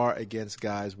spar against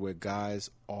guys where guys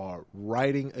are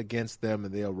writing against them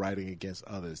and they are writing against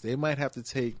others. They might have to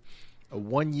take a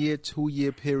 1 year, 2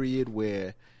 year period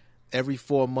where every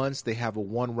 4 months they have a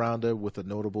one rounder with a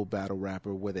notable battle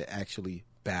rapper where they're actually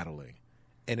battling.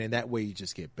 And in that way you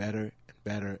just get better and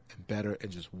better and better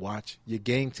and just watch your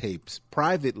game tapes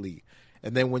privately.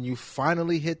 And then when you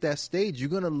finally hit that stage, you're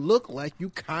going to look like you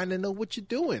kind of know what you're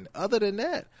doing. Other than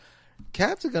that,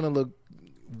 cats are going to look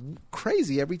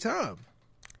crazy every time.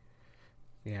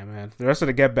 Yeah, man. The rest of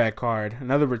the Get Back card,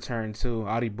 another return too.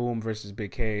 Adi Boom versus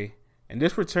Big K. And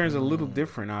this return's a little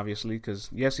different, obviously, because,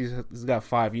 yes, he's got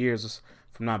 5 years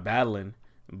from not battling,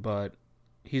 but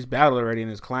he's battled already in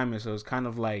his climate, so it's kind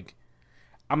of like,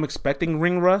 I'm expecting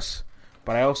ring rust,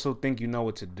 but I also think you know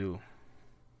what to do.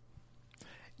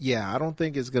 Yeah, I don't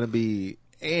think it's going to be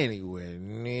anywhere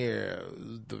near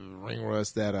the ring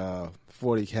rust that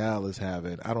 40 Cal is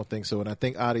having. I don't think so, and I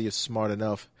think Adi is smart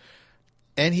enough,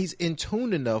 and he's in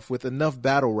tune enough with enough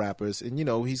battle rappers, and, you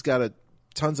know, he's got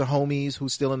tons of homies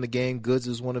who's still in the game. Goods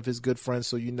is one of his good friends,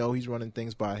 so you know he's running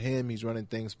things by him. He's running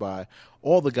things by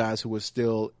all the guys who are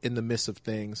still in the midst of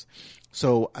things.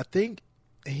 So I think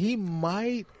he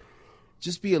might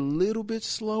just be a little bit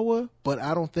slower, but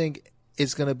I don't think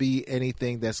it's going to be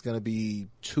anything that's going to be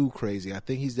too crazy. I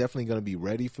think he's definitely going to be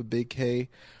ready for Big K.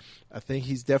 I think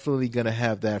he's definitely going to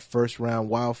have that first round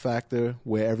wow factor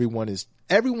where everyone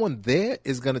there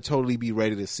is going to totally be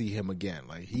ready to see him again.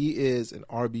 Like, he is an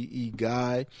RBE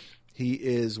guy. He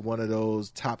is one of those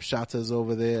top shotters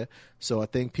over there. So I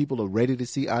think people are ready to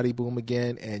see Adi Boom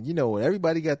again. And, you know,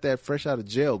 everybody got that fresh out of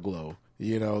jail glow,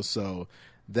 you know, so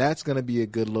that's going to be a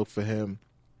good look for him.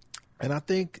 And I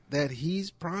think that he's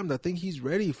primed. I think he's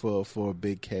ready for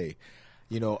Big K.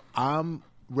 You know, I'm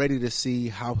ready to see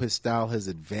how his style has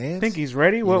advanced. Think he's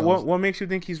ready? What makes you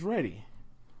think he's ready?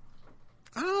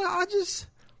 I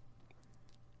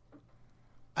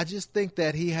just think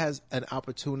that he has an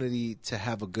opportunity to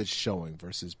have a good showing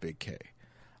versus Big K.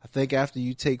 I think after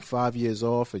you take 5 years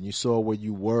off and you saw where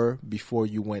you were before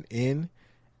you went in,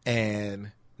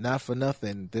 and not for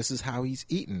nothing, this is how he's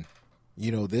eating.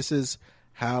 You know, this is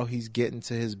how he's getting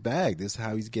to his bag. This is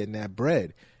how he's getting that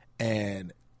bread.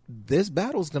 And this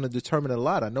battle is going to determine a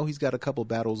lot. I know he's got a couple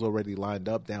battles already lined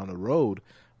up down the road,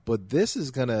 but this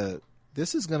is going to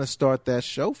start that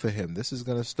show for him. This is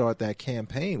going to start that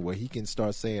campaign where he can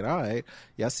start saying, all right,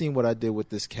 y'all seen what I did with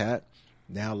this cat.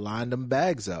 Now line them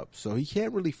bags up. So he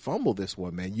can't really fumble this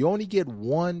one, man. You only get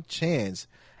one chance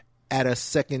at a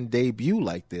second debut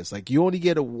like this. Like, you only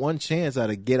get a one chance at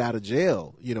a get out of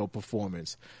jail, you know,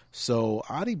 performance. So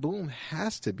Adi Boom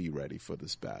has to be ready for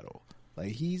this battle.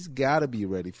 Like, he's got to be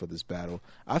ready for this battle.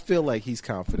 I feel like he's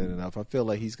confident enough. I feel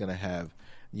like he's going to have,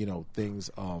 you know, things.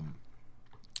 I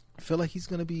feel like he's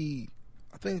going to be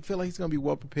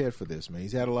well prepared for this, man.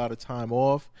 He's had a lot of time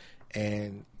off,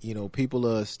 and, you know, people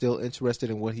are still interested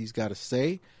in what he's got to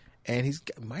say, and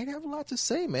might have a lot to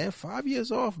say, man. 5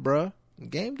 years off, bruh.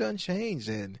 Game done changed,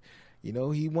 and, you know,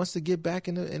 he wants to get back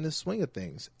in the swing of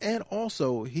things. And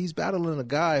also, he's battling a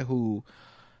guy who,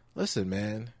 listen,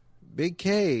 man, Big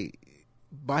K,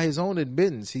 by his own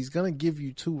admittance, he's gonna give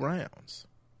you 2 rounds.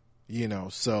 You know,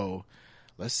 so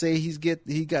let's say he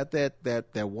got that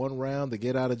 1 round, the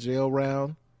get out of jail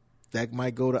round, that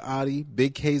might go to Adi.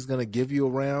 Big K's gonna give you a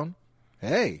round.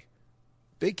 Hey,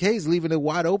 Big K's leaving it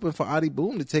wide open for Adi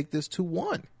Boom to take this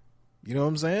 2-1. You know what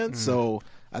I'm saying? So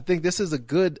I think this is a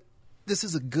good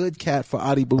cat for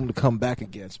Adi Boom to come back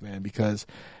against, man, because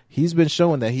he's been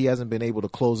showing that he hasn't been able to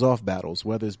close off battles,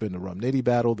 whether it's been the Rum Nitty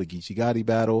battle, the Geechee Gotti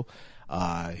battle.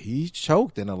 He's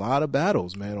choked in a lot of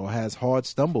battles, man, or has hard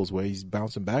stumbles where he's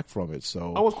bouncing back from it.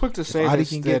 So I was quick to say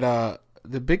that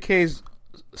the Big K's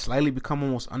slightly become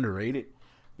almost underrated,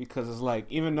 because it's like,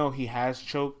 even though he has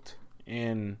choked,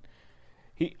 and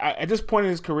at this point in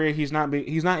his career, he's not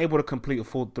able to complete a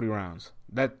full 3 rounds.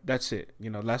 That's it. You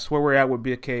know, that's where we're at with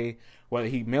Big K. Whether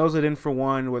he mails it in for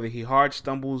 1, whether he hard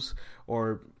stumbles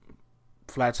or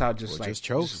flats out just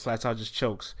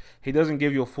chokes. He doesn't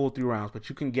give you a full 3 rounds, but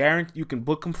you can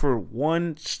book him for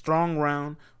 1 strong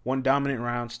round, 1 dominant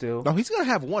round still. No, he's gonna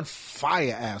have 1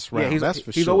 fire ass round. That's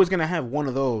for sure. He's always gonna have 1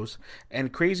 of those.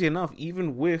 And crazy enough,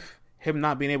 even with him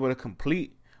not being able to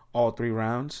complete all 3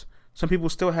 rounds, some people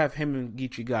still have him and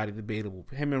Geechee Gotti debatable.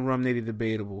 Him and Rum Nitty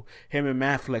debatable. Him and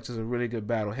Matt Flex is a really good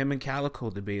battle. Him and Calico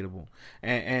debatable.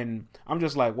 And I'm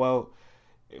just like, well,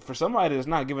 for somebody that's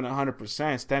not giving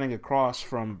 100%, standing across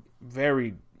from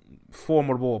very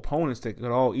formidable opponents that could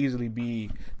all easily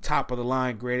be top of the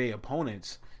line grade A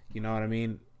opponents, you know what I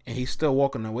mean? And he's still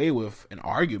walking away with an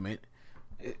argument.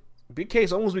 Big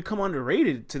K's almost become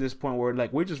underrated to this point where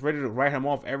like we're just ready to write him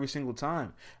off every single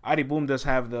time. Adi Boom does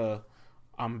have the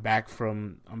I'm back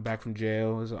from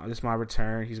jail. This is my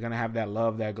return. He's gonna have that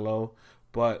love, that glow,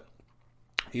 but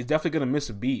he's definitely gonna miss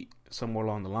a beat somewhere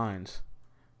along the lines.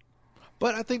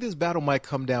 But I think this battle might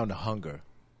come down to hunger.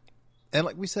 And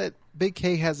like we said, Big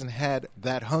K hasn't had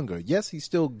that hunger. Yes, he's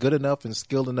still good enough and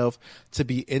skilled enough to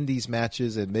be in these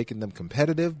matches and making them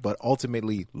competitive, but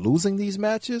ultimately losing these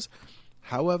matches.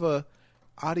 However,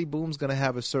 Adi Boom's going to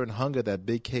have a certain hunger that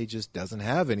Big K just doesn't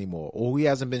have anymore, or he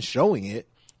hasn't been showing it.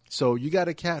 So you got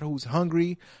a cat who's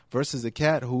hungry versus a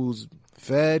cat who's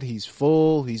fed, he's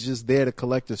full, he's just there to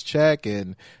collect his check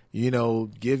and,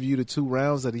 give you the 2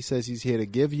 rounds that he says he's here to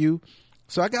give you.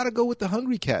 So I got to go with the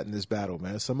hungry cat in this battle,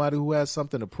 man. Somebody who has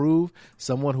something to prove,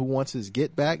 someone who wants his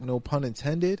get back, no pun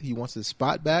intended. He wants his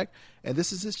spot back, and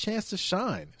this is his chance to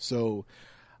shine. So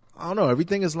I don't know.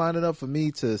 Everything is lining up for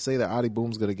me to say that Adi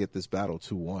Boom's going to get this battle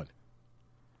 2-1.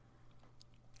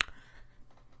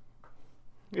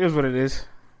 Here's what it is.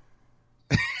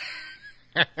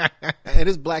 It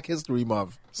is Black History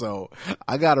Month, so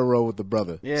I got to roll with the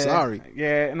brother. Yeah, sorry.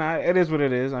 Yeah, and it is what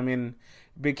it is. I mean,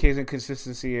 Big K's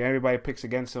inconsistency. Everybody picks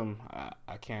against him.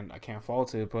 I can't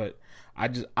fault it, but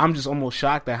I'm just almost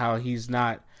shocked at how he's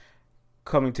not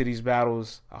coming to these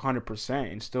battles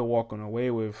 100% and still walking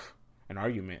away with an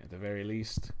argument at the very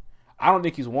least. I don't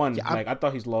think he's won. Yeah, I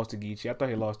thought he's lost to Geechee. I thought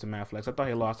he lost to Maflex. I thought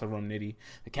he lost to Rum Nitty.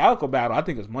 The Calico battle, I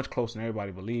think, is much closer than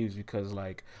everybody believes because,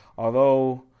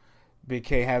 although Big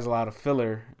K has a lot of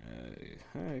filler,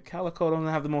 Calico doesn't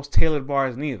have the most tailored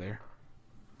bars neither.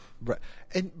 Right.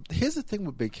 And here's the thing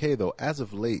with Big K, though. As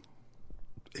of late,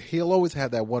 he'll always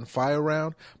have that one fire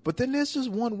round, but then there's just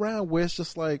one round where it's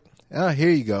just like, here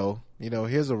you go.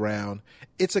 Here's a round.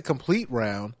 It's a complete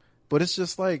round, but it's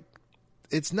just like,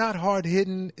 it's not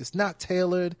hard-hitting. It's not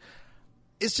tailored.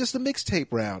 It's just a mixtape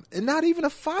round, and not even a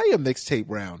fire mixtape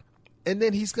round. And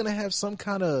then he's going to have some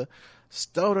kind of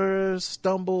stutter,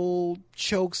 stumble,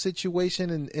 choke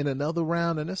situation in another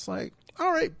round, and it's like,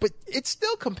 all right, but it's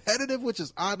still competitive, which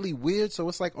is oddly weird. So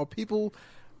it's like, are people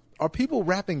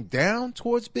rapping down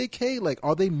towards Big K? Like,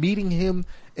 are they meeting him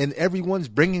and everyone's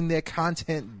bringing their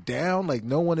content down? Like,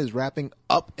 no one is rapping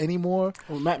up anymore?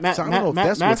 Well, so I don't know if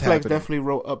that's what's happening. Definitely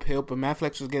wrote uphill, but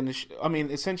Maflex was getting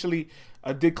essentially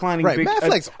a declining right,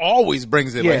 Maflex always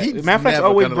brings it. Yeah, Maflex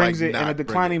always brings it, and a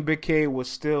declining Big K was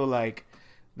still like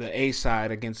the A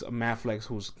side against a Maflex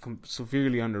who's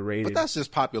severely underrated. But that's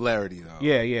just popularity, though.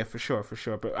 Yeah, for sure.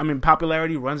 But I mean,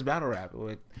 popularity runs battle rap.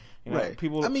 Right.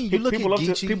 People. I mean, you look people at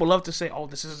Geechee. People love to say, "Oh,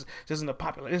 this isn't a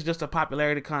popular. It's just a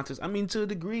popularity contest." I mean, to a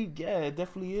degree, yeah, it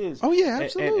definitely is. Oh yeah,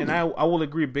 absolutely. And I will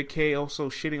agree. Big K also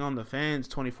shitting on the fans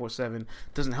 24/7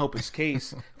 doesn't help his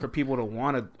case for people to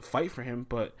want to fight for him.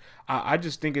 But I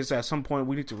just think it's at some point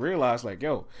we need to realize, like,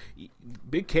 yo,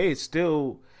 Big K is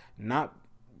still not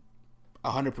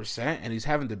 100%, and he's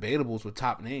having debatables with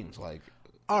top names like.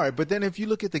 All right, but then if you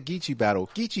look at the Geechee battle,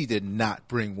 Geechee did not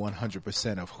bring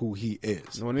 100% of who he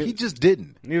is. He just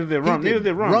didn't. Neither did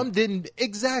Rum. Rum didn't.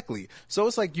 Exactly. So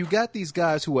it's like you got these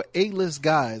guys who are A-list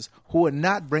guys who are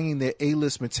not bringing their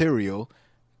A-list material.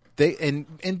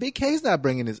 And Big K's not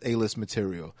bringing his A-list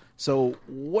material. So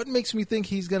what makes me think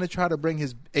he's going to try to bring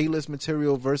his A-list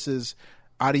material versus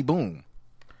Adi Boom?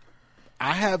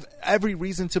 I have every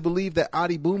reason to believe that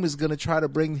Adi Boom is going to try to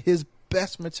bring his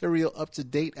best material up to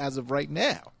date as of right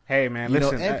now. Hey man,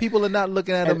 listen, and people are not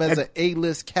looking at him as an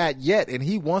A-list cat yet, and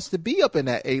he wants to be up in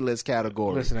that A-list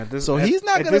category. Listen, he's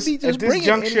not going to be just bringing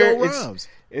any old rhymes.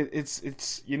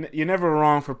 You're never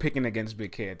wrong for picking against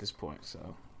Big K at this point.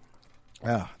 So,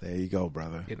 there you go,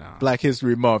 brother. Black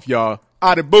History Month, y'all.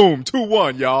 Adi Boom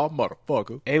 2-1, y'all,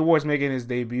 motherfucker. A-Ward's making his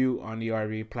debut on the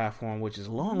RB platform, which is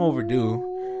long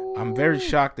overdue. I'm very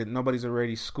shocked that nobody's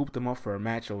already scooped him up for a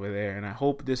match over there, and I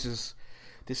hope this is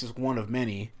one of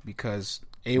many because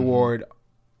A-Ward,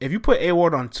 if you put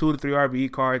A-Ward on 2 to 3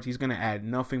 RBE cards, he's going to add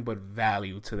nothing but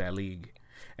value to that league.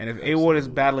 And if A-Ward is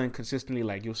battling consistently,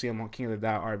 like you'll see him on King of the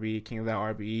Dot RBE, King of the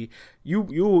Dot RBE, you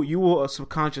will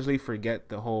subconsciously forget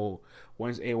the whole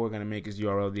when's A-Ward going to make his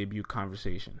URL debut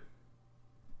conversation.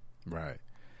 Right.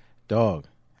 Dog,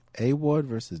 A-Ward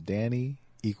versus Danny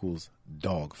equals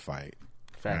dog fight.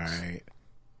 Facts. All right.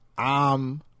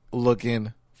 I'm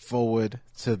looking forward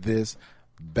to this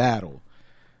battle.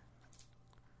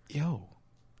 Yo,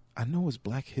 I know it's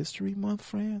Black History Month,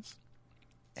 friends,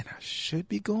 and I should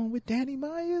be going with Danny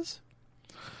Myers.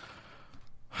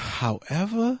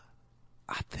 However,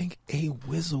 I think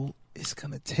A-Wizzle is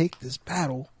going to take this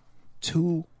battle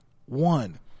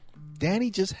 2-1. Danny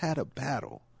just had a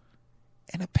battle,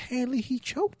 and apparently he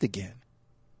choked again.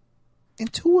 in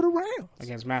 2 of the rounds.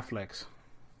 Against Matt Flex.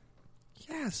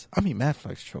 Yes. I mean, Matt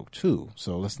Flex choked too,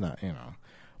 so let's not, But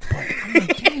I'm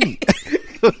like, Danny.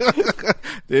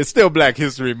 There's still Black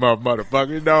History Month, motherfucker.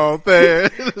 You know what I'm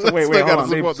saying? So wait, hold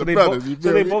on. So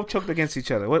they both choked against each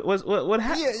other. What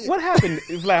happened?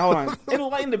 Vlad, hold on.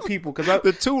 Enlighten the people, because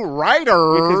the two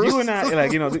writers. Because you and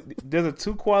I, there's a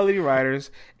 2 quality writers.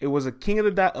 It was a King of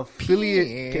the Dot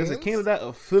affiliate. It was a King of the Dot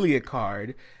affiliate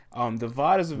card. The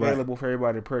VOD is available for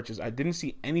everybody to purchase. I didn't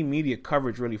see any media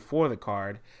coverage really for the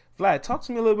card. Vlad, talk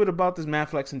to me a little bit about this Matt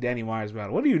Flex and Danny Myers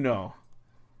battle. What do you know?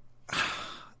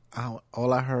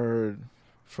 All I heard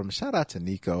from, shout out to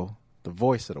Nico, the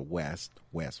voice of the West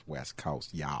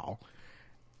Coast, y'all.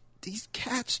 These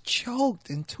cats choked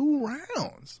in 2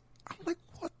 rounds. I'm like,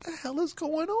 what the hell is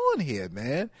going on here,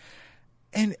 man?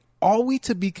 And are we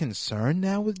to be concerned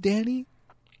now with Danny?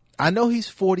 I know he's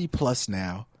 40 plus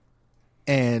now.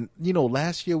 And,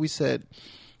 last year we said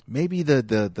maybe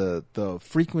the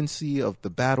frequency of the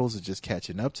battles is just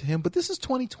catching up to him. But this is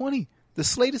 2020. The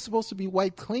slate is supposed to be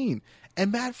wiped clean.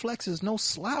 And Matt Flex is no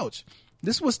slouch.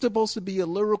 This was supposed to be a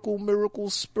lyrical, miracle,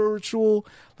 spiritual.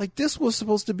 Like, this was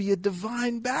supposed to be a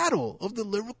divine battle of the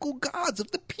lyrical gods,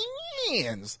 of the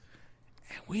Peons.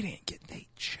 And we didn't get, they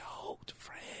choked,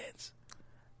 friends.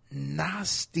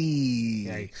 Nasty.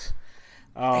 Yikes.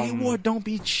 A-Ward don't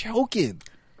be choking.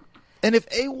 And if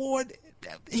A-Ward,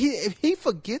 if he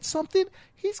forgets something,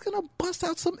 he's going to bust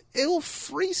out some ill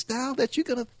freestyle that you're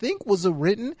going to think was a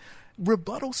written,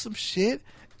 rebuttal some shit,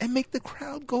 and make the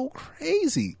crowd go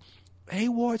crazy.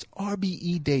 A-Ward's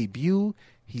RBE debut,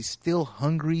 he's still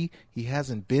hungry. He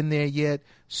hasn't been there yet.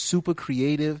 Super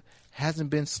creative, hasn't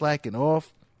been slacking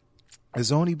off.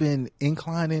 Has only been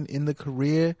inclining in the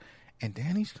career. And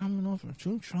Danny's coming off of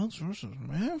 2 chunks versus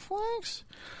Matt Flex.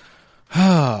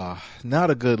 Not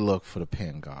a good look for the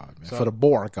Pen God, man. So, for the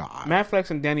Boar God. Matt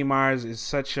Flex and Danny Myers is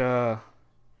such a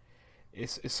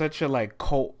like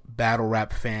cult battle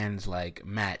rap fans like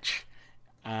match.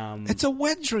 It's a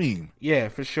wet dream. Yeah,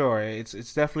 for sure. It's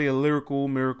definitely a lyrical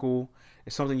miracle.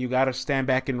 It's something you got to stand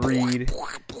back and read.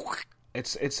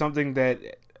 It's something that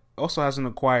also has an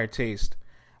acquired taste.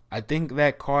 I think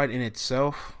that card in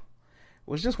itself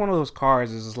was just one of those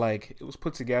cards. It's like, it was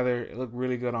put together. It looked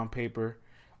really good on paper.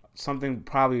 Something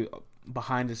probably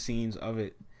behind the scenes of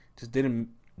it just didn't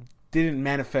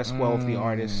manifest well with the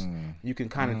artist. You can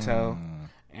kind of tell.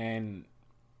 And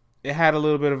it had a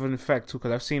little bit of an effect too,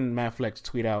 because I've seen Matt Flex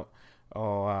tweet out,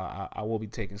 I will be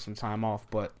taking some time off.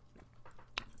 But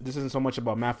this isn't so much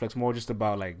about Matt Flex, more just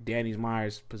about like Danny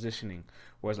Myers' positioning.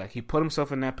 Whereas like he put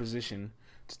himself in that position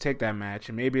to take that match,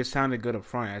 and maybe it sounded good up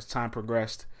front. As time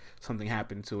progressed, something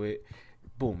happened to it.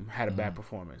 Boom, had a bad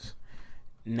performance.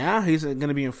 Now he's going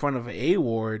to be in front of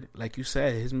A-Ward, like you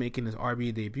said. He's making his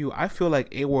RBE debut. I feel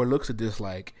like A-Ward looks at this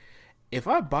like, if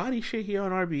I body shit here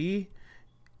on RBE,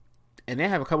 and they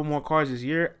have a couple more cards this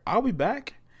year, I'll be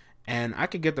back, and I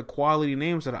could get the quality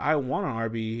names that I want on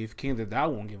RBE if King of the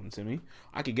Dot won't give them to me.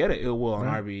 I could get an Ill Will on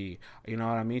RBE. You know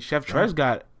what I mean? Chef Trez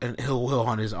got an Ill Will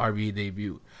on his RBE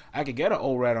debut. I could get an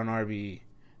O-Red on RBE.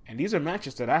 And these are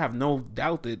matches that I have no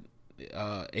doubt that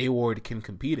A-Ward can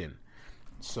compete in.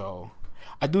 So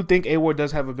I do think A-Ward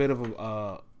does have a bit of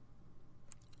a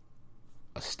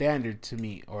standard to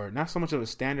meet, or not so much of a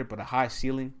standard, but a high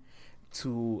ceiling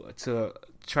to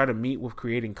try to meet with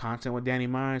creating content with Danny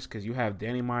Myers, because you have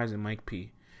Danny Myers and Mike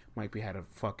P. Mike P had a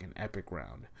fucking epic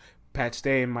round. Pat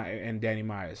Stay and Danny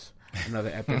Myers,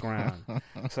 another epic round.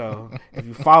 So if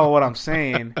you follow what I'm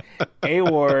saying,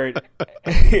 A-Ward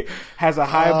has a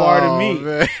high bar to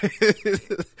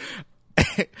meet.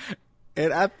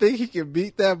 And I think he can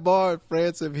beat that bar,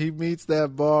 France. If he meets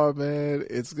that bar, man,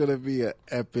 it's gonna be an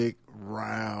epic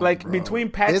round. Like, bro, between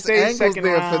Pat Stay's second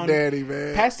round, for Danny,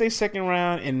 man. Pat Stay's second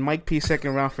round and Mike P's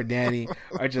second round for Danny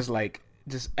are just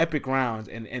epic rounds.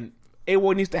 And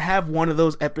A-Ward needs to have one of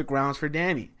those epic rounds for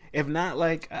Danny. If not,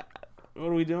 like, what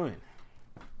are we doing?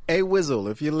 Hey,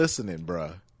 Wizzle, if you're listening,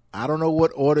 bro, I don't know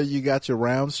what order you got your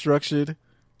round structured,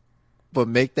 but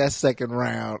make that second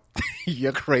round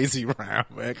your crazy round,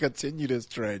 man. Continue this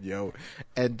trend, yo.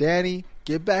 And Danny,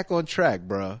 get back on track,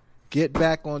 bro. Get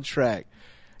back on track.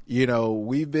 You know,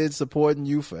 we've been supporting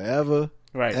you forever,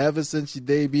 right? Ever since your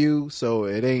debut. So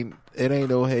it ain't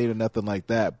no hate or nothing like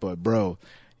that. But bro,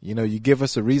 you know, you give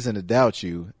us a reason to doubt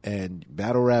you. And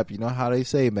battle rap, you know how they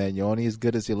say, man, you're only as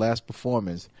good as your last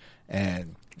performance.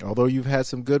 And although you've had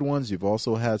some good ones, you've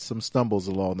also had some stumbles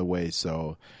along the way.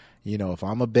 So, you know, if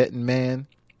I'm a betting man,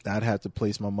 I'd have to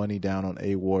place my money down on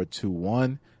A-Ward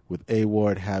 2-1, with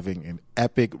A-Ward having an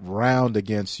epic round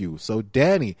against you. So,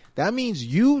 Danny, that means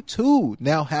you, too,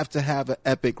 now have to have an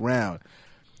epic round.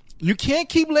 You can't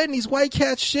keep letting these white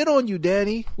cats shit on you,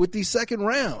 Danny, with these second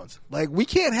rounds. Like, we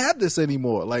can't have this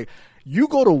anymore. Like, you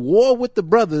go to war with the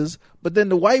brothers, but then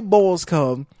the white balls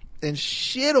come and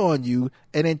shit on you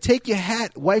and then take your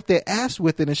hat, wipe their ass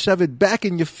with it and shove it back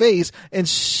in your face and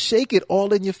shake it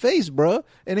all in your face, bruh.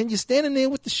 And then you're standing there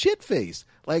with the shit face.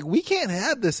 Like, we can't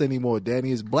have this anymore,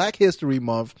 Danny. It's Black History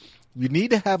Month. You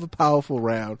need to have a powerful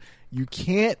round. You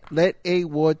can't let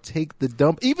A-Ward take the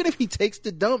dump. Even if he takes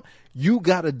the dump, you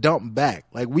got to dump back.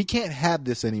 Like, we can't have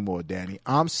this anymore, Danny.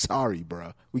 I'm sorry,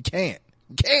 bro. We can't.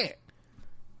 We can't.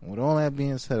 With all that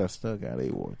being said, I still got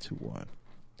A-Ward 2-1.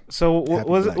 So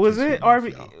was it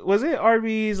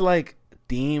RB's like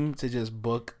theme to just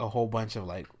book a whole bunch of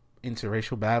like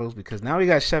interracial battles? Because now we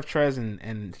got Chef Trez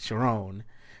and Sharon.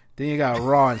 Then you got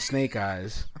Raw and Snake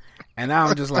Eyes. And now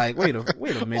I'm just like, wait a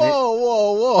minute.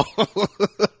 Whoa.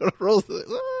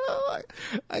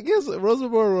 I guess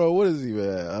Rosenberg, what is he,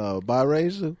 man?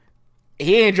 Biracial?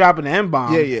 He ain't dropping the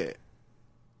M-bomb. Yeah.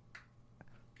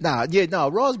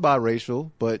 Raw's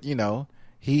biracial, but, you know,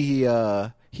 he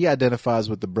identifies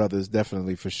with the brothers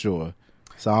definitely for sure.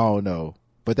 So I don't know.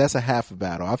 But that's a half a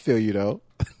battle. I feel you, though.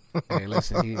 Hey,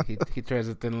 listen, he treads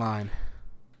a thin line.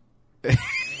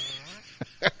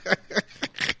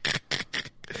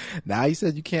 Now he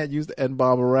said you can't use the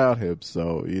N-bomb around him,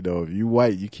 so you know if you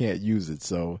white you can't use it.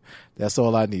 So that's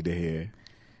all I need to hear.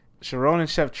 Sharon and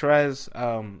Chef Trez,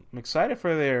 I'm excited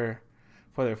for their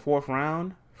fourth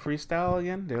round freestyle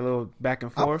again. Their little back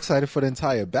and forth. I'm excited for the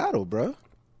entire battle, bro.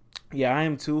 Yeah, I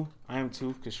am too.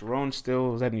 Because Sharon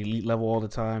still is at an elite level all the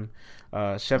time.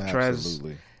 Chef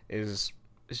Trez is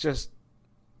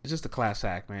just a class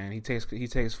act, man. He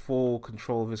takes full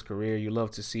control of his career. You love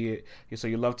to see it. So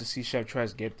you love to see Chef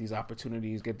Trez get these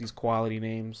opportunities, get these quality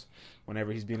names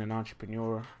whenever he's being an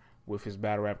entrepreneur with his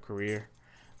battle rap career.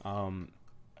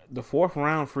 The fourth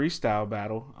round freestyle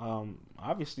battle,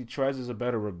 obviously Trez is a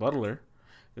better rebuttaler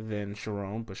than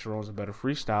Sharon, but Sharon's a better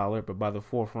freestyler. But by the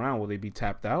fourth round, will they be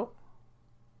tapped out?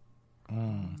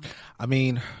 I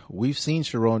mean, we've seen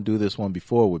Sharon do this one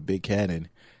before with Big Cannon,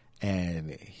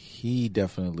 and he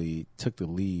definitely took the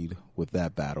lead with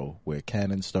that battle where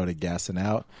Cannon started gassing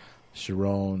out.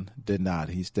 Sharon did not.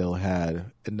 He still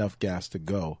had enough gas to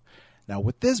go. Now,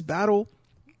 with this battle,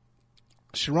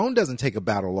 Sharon doesn't take a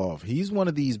battle off. He's one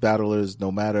of these battlers, no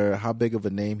matter how big of a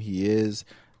name he is,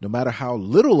 no matter how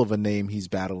little of a name he's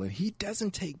battling, he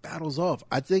doesn't take battles off.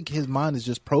 I think his mind is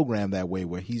just programmed that way,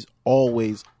 where he's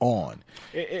always on.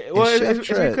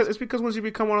 It's because once you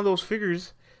become one of those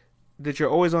figures that you're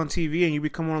always on TV and you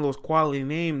become one of those quality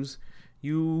names,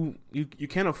 you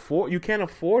can't afford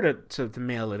to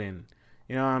mail it in.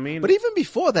 You know what I mean? But even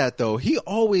before that, though, he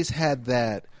always had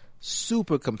that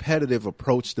super competitive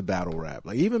approach to battle rap.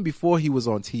 Like, even before he was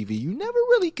on TV, you never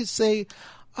really could say,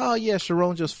 oh, yeah,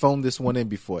 Sharon just phoned this one in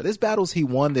before. There's battles he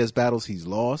won, there's battles he's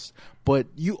lost, but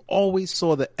you always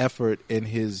saw the effort in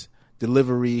his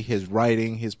delivery, his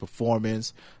writing, his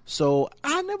performance. So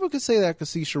I never could say that I could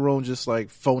see Sharon just, like,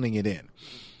 phoning it in.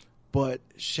 But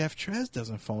Chef Trez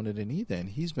doesn't phone it in either, and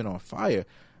he's been on fire.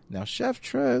 Now, Chef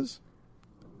Trez,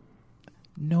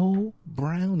 no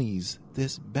brownies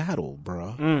this battle,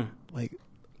 bruh. Like,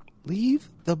 leave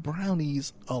the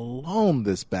brownies alone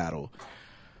this battle.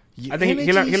 I think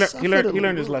he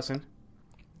learned his lesson.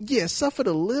 Yeah, suffered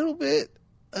a little bit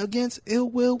against Ill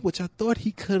Will, which I thought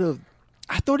he could have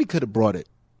brought it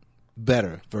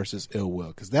better versus Ill Will.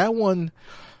 Because that one,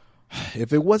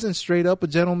 if it wasn't straight up a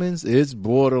gentleman's, it's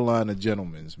borderline a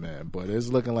gentleman's, man. But it's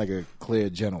looking like a clear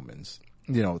gentleman's,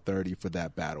 30 for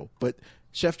that battle. But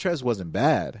Chef Trez wasn't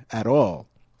bad at all.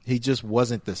 He just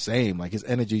wasn't the same. Like, his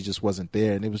energy just wasn't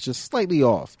there, and it was just slightly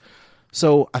off.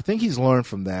 So I think he's learned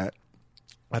from that.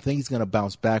 I think he's going to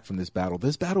bounce back from this battle.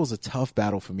 This battle is a tough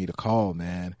battle for me to call,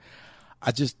 man.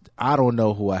 I don't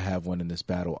know who I have winning this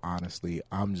battle, honestly.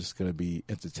 I'm just going to be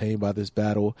entertained by this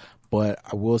battle. But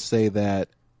I will say that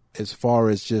as far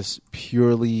as just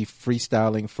purely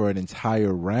freestyling for an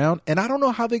entire round, and I don't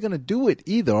know how they're going to do it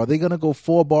either. Are they going to go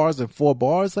 4 bars and 4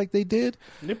 bars like they did?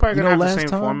 They're probably going to have the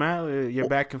same format. You're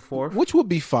back and forth. Which would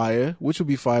be fire.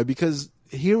 Because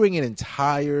hearing an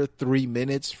entire 3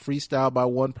 minutes freestyle by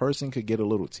one person could get a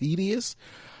little tedious.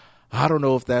 I don't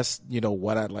know if that's,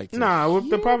 what I'd like to hear.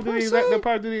 They'll probably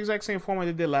do the exact same format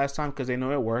they did last time because they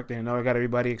know it worked. They know it got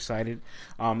everybody excited.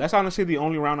 That's honestly the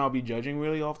only round I'll be judging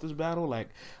really off this battle. Like,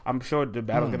 I'm sure the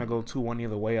battle's going to go 2-1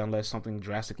 either way unless something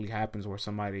drastically happens where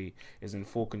somebody is in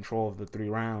full control of the 3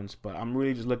 rounds. But I'm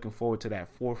really just looking forward to that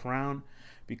 4th round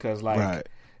because, like, right.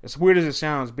 As weird as it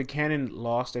sounds, Big Cannon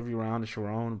lost every round to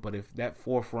Sharon, but if that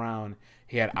 4th round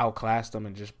he had outclassed him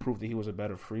and just proved that he was a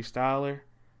better freestyler,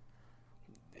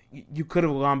 you could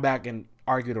have gone back and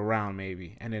argued a round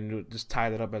maybe, and then just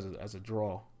tied it up as a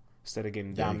draw instead of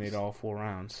getting dominated all 4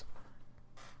 rounds.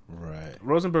 Right.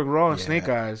 Rosenberg Raw and Snake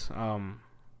Eyes.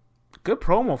 Good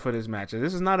promo for this match.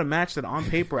 This is not a match that on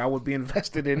paper I would be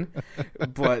invested in,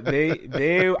 but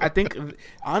I think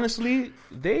honestly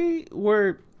they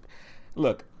were.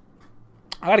 Look,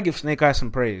 I got to give Snake Eyes some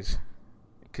praise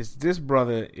because this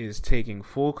brother is taking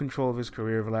full control of his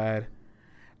career, Vlad.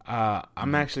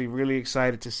 I'm actually really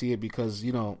excited to see it because,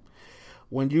 you know,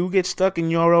 when you get stuck in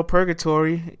URL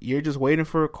purgatory, you're just waiting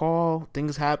for a call.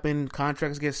 Things happen.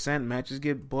 Contracts get sent. Matches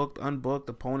get booked, unbooked.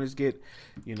 Opponents get,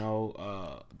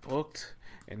 booked.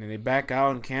 And then they back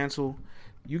out and cancel.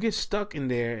 You get stuck in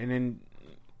there, and then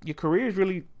your career is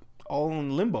really all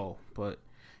in limbo. But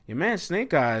your man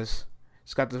Snake Eyes,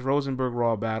 he's got this Rosenberg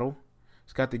Raw battle.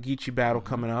 He's got the Geechee battle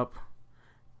coming up.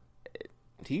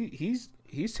 He's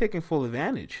taking full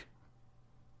advantage.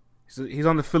 He's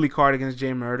on the Philly card against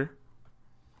Jay Murder.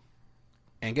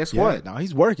 And guess what? No,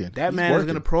 he's working. That man is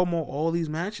going to promo all these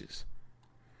matches.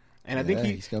 And I think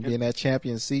he's going to be in that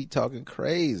champion seat talking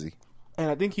crazy.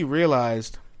 And I think he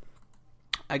realized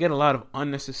I get a lot of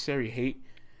unnecessary hate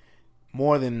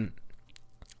more than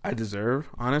I deserve,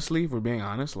 honestly, if we're being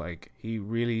honest. Like, he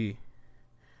really...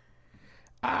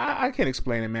 I can't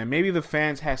explain it, man. Maybe the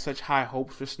fans had such high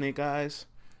hopes for Snake Eyes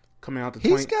coming out the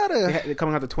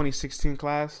 2016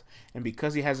 class, and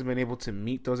because he hasn't been able to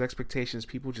meet those expectations,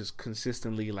 people just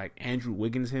consistently like Andrew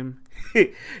Wiggins him.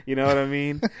 You know what I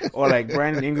mean? Or like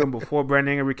Brandon Ingram before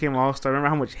Brandon Ingram became All-Star. Remember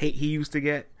how much hate he used to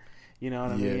get? You know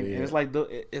what I mean? Yeah. And it's like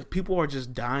if people are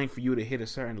just dying for you to hit a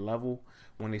certain level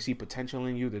when they see potential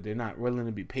in you, that they're not willing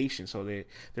to be patient, so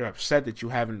they're upset that you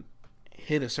haven't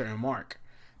hit a certain mark.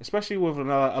 Especially with a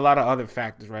lot of other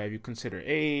factors, right? If you consider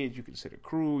age, you consider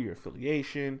crew, your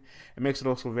affiliation. It makes it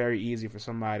also very easy for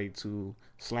somebody to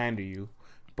slander you.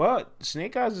 But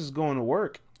Snake Eyes is going to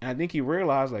work. And I think he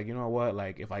realized, like, you know what?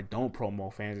 Like, if I don't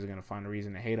promo, fans are going to find a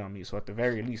reason to hate on me. So at the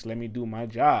very least, let me do my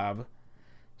job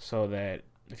so that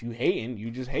if you hating, you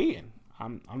just hating.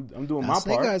 I'm doing my part.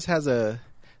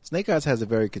 Snake Eyes has a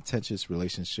very contentious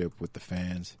relationship with the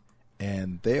fans.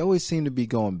 And they always seem to be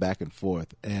going back and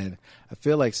forth. And I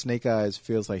feel like Snake Eyes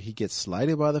feels like he gets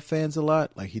slighted by the fans a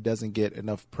lot. Like he doesn't get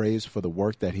enough praise for the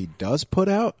work that he does put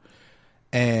out.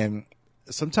 And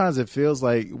sometimes it feels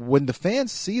like when the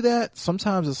fans see that,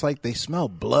 sometimes it's like they smell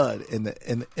blood in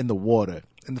the water.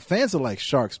 And the fans are like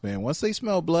sharks, man. Once they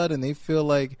smell blood and they feel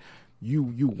like you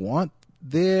want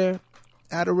their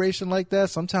adoration like that,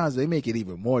 sometimes they make it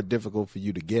even more difficult for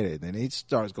you to get it, and it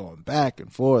starts going back and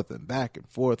forth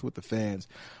with the fans.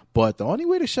 But the only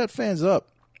way to shut fans up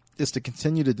is to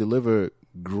continue to deliver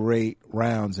great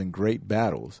rounds and great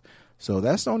battles. So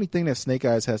that's the only thing that Snake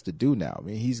Eyes has to do now. I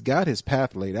mean, he's got his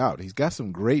path laid out. He's got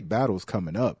some great battles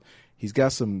coming up. He's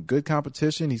got some good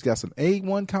competition. He's got some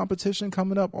A1 competition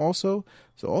coming up also.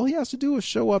 So all he has to do is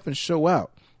show up and show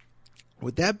out.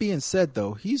 With that being said,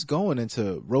 though, he's going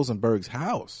into Rosenberg's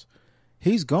house.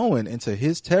 He's going into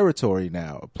his territory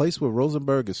now, a place where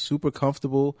Rosenberg is super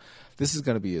comfortable. This is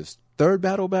going to be his 3rd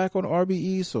battle back on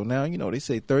RBE. So now, they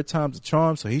say 3rd time's a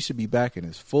charm, so he should be back in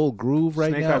his full groove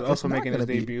right now. Snake Eyes also making his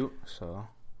debut. So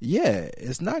yeah,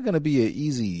 it's not going to be an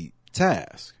easy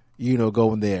task,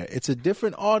 going there. It's a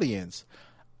different audience.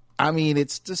 I mean,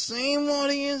 it's the same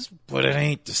audience, but it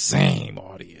ain't the same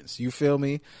audience. You feel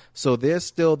me? So there's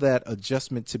still that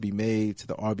adjustment to be made to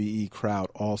the RBE crowd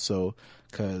also,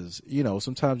 because,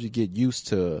 sometimes you get used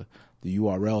to the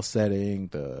URL setting,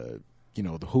 the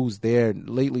who's there.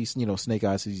 Lately, Snake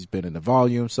Eyes, he's been in the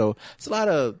volume. So it's a lot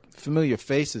of familiar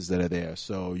faces that are there.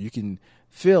 So you can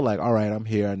feel like, all right, I'm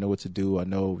here. I know what to do. I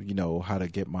know, how to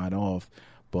get mine off.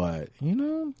 But,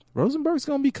 Rosenberg's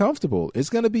going to be comfortable. It's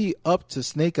going to be up to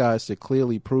Snake Eyes to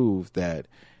clearly prove that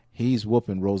he's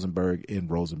whooping Rosenberg in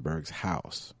Rosenberg's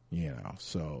house,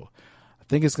 So I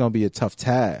think it's going to be a tough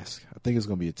task. I think it's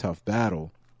going to be a tough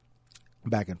battle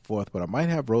back and forth. But I might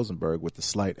have Rosenberg with the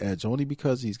slight edge only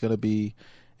because he's going to be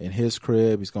in his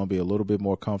crib. He's going to be a little bit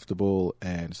more comfortable,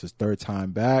 and it's his 3rd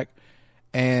time back.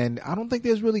 And I don't think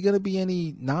there's really going to be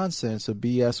any nonsense or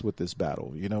BS with this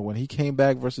battle. When he came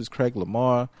back versus Craig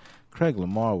Lamar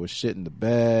was shit in the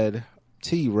bed.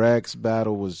 T-Rex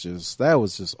battle was just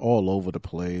all over the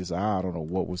place. I don't know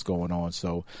what was going on.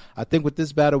 So I think with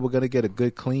this battle, we're going to get a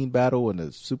good, clean battle and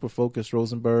a super focused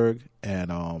Rosenberg. And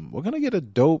we're going to get a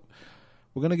dope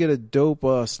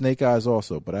Snake Eyes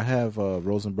also. But I have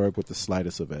Rosenberg with the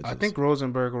slightest of edges. I think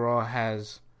Rosenberg Raw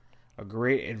has a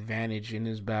great advantage in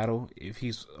this battle if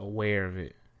he's aware of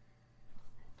it.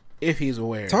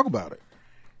 Talk about it.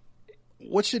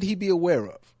 What should he be aware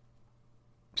of?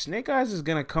 Snake Eyes is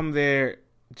going to come there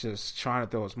just trying to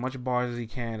throw as much bars as he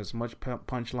can, as much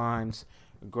punchlines,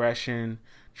 aggression,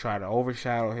 try to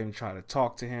overshadow him, try to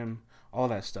talk to him, all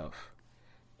that stuff.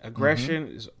 Aggression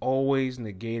is always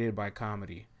negated by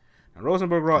comedy. Now,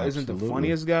 Rosenberg Raw isn't the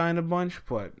funniest guy in the bunch,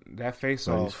 but that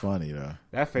face-off, he's funny though.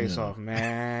 That face-off,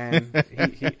 man,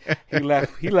 he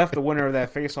left the winner of that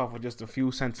face-off with just a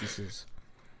few sentences.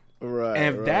 Right.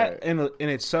 And if that in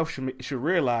itself should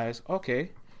realize,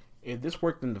 okay, if this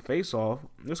worked in the face-off,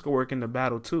 this could work in the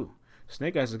battle too.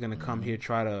 Snake Eyes is going to come here,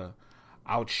 try to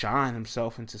outshine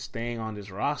himself into staying on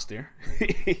this roster,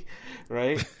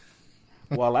 right?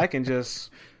 While I can just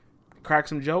crack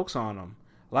some jokes on him,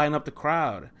 lighten up the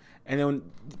crowd. And then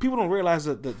people don't realize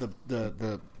that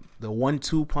the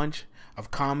 1-2 punch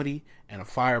of comedy and a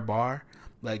fire bar,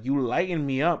 like you lighten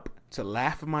me up to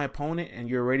laugh at my opponent, and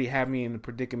you already have me in a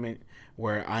predicament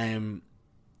where I am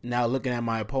now looking at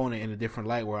my opponent in a different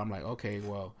light, where I'm like, okay,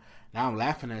 well, now I'm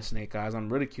laughing at Snake Eyes,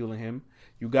 I'm ridiculing him.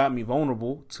 You got me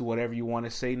vulnerable to whatever you want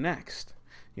to say next.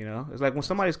 You know, it's like when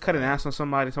somebody's cutting ass on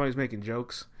somebody's making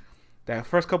jokes. That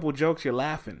first couple of jokes, you're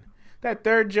laughing. That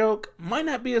third joke might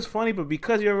not be as funny, but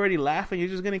because you're already laughing, you're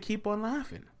just going to keep on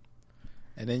laughing.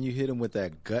 And then you hit him with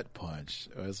that gut punch.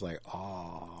 It's like,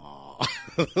 oh.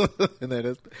 And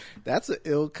then that's an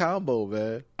ill combo,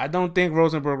 man. I don't think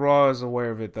Rosenberg Raw is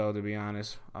aware of it, though, to be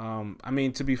honest. I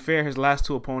mean, to be fair, his last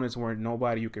two opponents weren't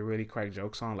nobody you could really crack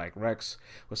jokes on. Like Rex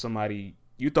was somebody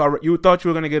you thought you were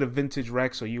going to get a vintage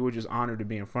Rex, so you were just honored to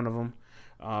be in front of him.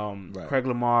 Right. Craig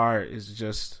Lamar is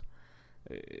just...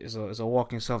 is a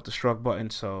walking self-destruct button,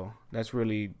 so that's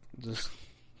really just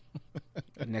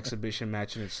an exhibition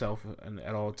match in itself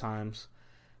at all times.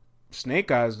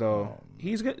 Snake Eyes, though,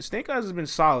 Snake Eyes has been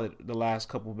solid the last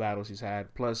couple battles he's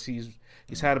had. Plus, he's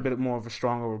had a bit more of a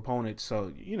stronger opponent,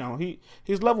 so you know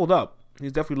he's leveled up.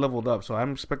 He's definitely leveled up. So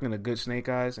I'm expecting a good Snake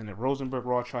Eyes, and if Rosenberg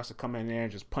Raw tries to come in there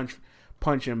and just punch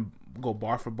him, go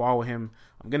bar for bar with him,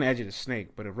 I'm gonna edge it to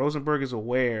Snake. But if Rosenberg is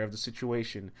aware of the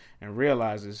situation and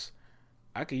realizes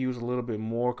I could use a little bit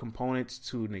more components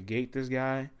to negate this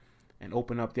guy and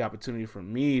open up the opportunity for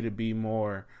me to be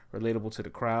more relatable to the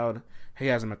crowd, he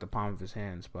has him at the palm of his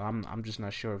hands. But I'm just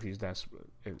not sure if he has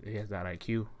that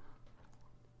IQ.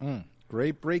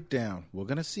 Great breakdown. We're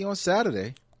gonna see on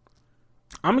Saturday.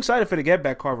 I'm excited for the Get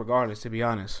Back card, regardless. To be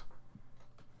honest,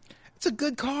 it's a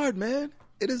good card, man.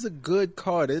 It is a good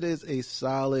card. It is a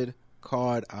solid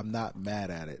card. I'm not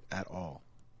mad at it at all.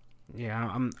 Yeah,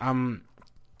 I'm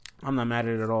not mad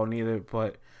at it at all, neither.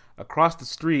 But across the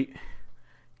street,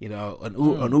 you know, an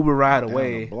Uber ride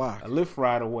away, a Lyft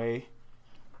ride away,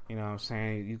 you know what I'm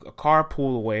saying, a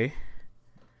carpool away,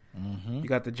 you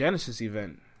got the Genesis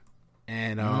event.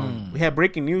 And we had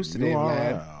breaking news today,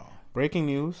 man. Breaking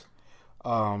news.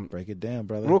 Break it down,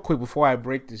 brother. Real quick before I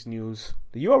break this news,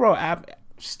 the URL app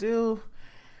still...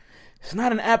 it's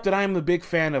not an app that I am a big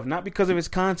fan of, not because of its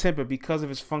content, but because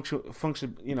of its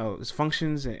function, you know, its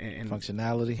functions and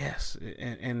functionality. Yes,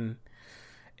 and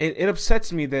it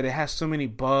upsets me that it has so many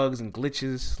bugs and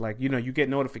glitches. Like, you know, you get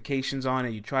notifications on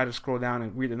it, you try to scroll down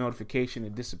and read the notification,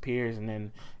 it disappears, and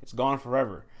then it's gone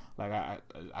forever. Like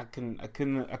I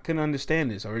couldn't understand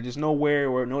this, or there's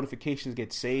nowhere where notifications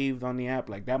get saved on the app.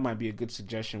 Like that might be a good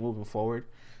suggestion moving forward.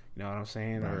 You know what I'm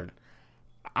saying? Right. Or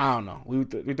I don't know.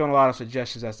 We've done a lot of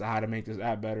suggestions as to how to make this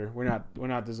app better. We're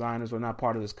not designers. We're not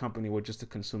part of this company. We're just a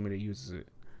consumer that uses it.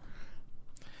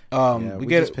 We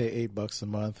just pay $8 a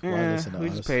month. We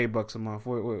just pay $8 a month.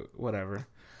 Whatever.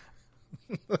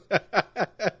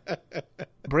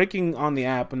 Breaking on the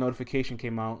app, a notification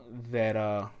came out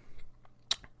that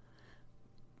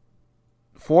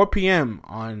 4 p.m.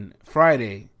 on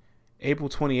Friday, April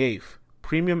 28th,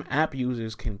 premium app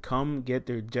users can come get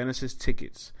their Genesis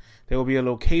tickets. There will be a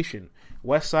location,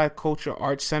 Westside Culture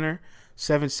Arts Center,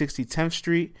 760 10th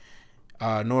Street,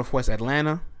 Northwest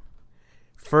Atlanta.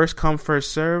 First come,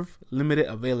 first serve, limited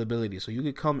availability. So you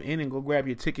could come in and go grab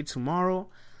your ticket tomorrow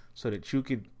so that you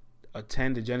could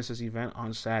attend the Genesis event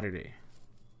on Saturday.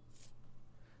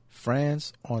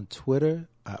 Friends, on Twitter,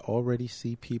 I already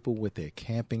see people with their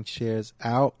camping chairs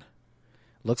out.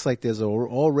 Looks like there's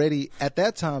already, at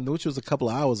that time, which was a couple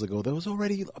of hours ago, there was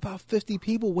already about 50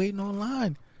 people waiting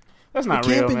online. That's not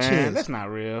real, man. Chairs. That's not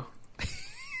real.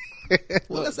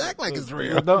 Well, let's act like it's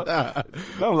real. Don't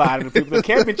lie to the people. The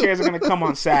camping chairs are going to come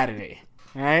on Saturday,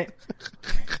 all right?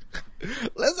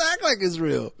 Let's act like it's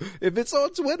real. If it's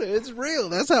on Twitter, it's real.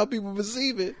 That's how people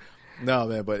perceive it. No,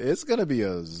 man, but it's going to be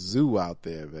a zoo out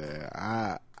there, man.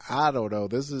 I don't know.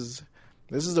 This is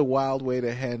a wild way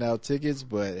to hand out tickets,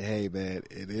 but hey, man,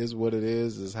 it is what it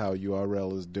is. This is how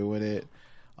URL is doing it.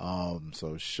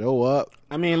 So show up.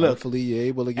 I mean, look. Hopefully you're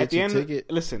able to get your ticket.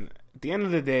 Listen, at the end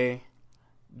of the day,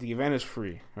 the event is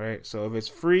free, right? So if it's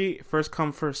free, first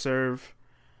come, first serve,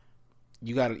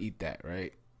 you got to eat that,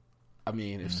 right? I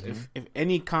mean, if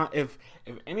any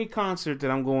concert that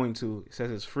I'm going to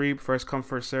says it's free, first come,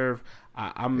 first serve,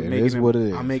 I'm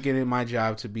making it my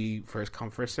job to be first come,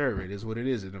 first serve. It is what it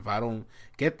is, and if I don't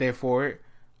get there for it,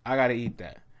 I got to eat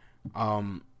that.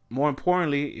 More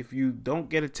importantly, if you don't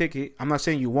get a ticket, I'm not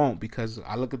saying you won't, because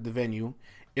I look at the venue.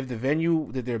 If the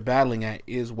venue that they're battling at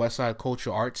is Westside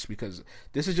Cultural Arts, because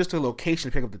this is just a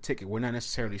location to pick up the ticket, we're not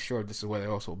necessarily sure if this is where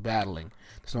they're also battling.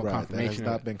 There's no confirmation.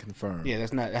 That has not been confirmed. Yeah,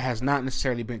 it has not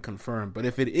necessarily been confirmed. But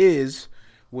if it is,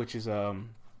 which is a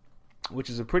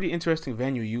pretty interesting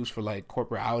venue used for like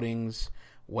corporate outings,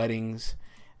 weddings,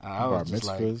 bar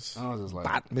mitzvahs,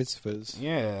 bat mitzvahs.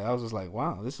 Yeah, I was just like,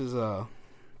 wow, this is a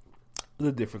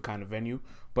different kind of venue.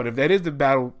 But if that is the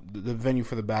venue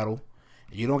for the battle,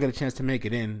 you don't get a chance to make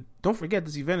it in, don't forget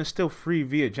this event is still free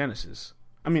via Genesis.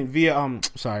 I mean via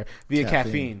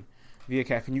Caffeine. Via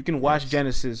Caffeine. You can watch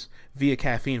Genesis via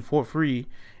Caffeine for free.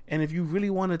 And if you really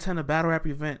want to attend a battle rap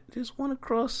event, just want to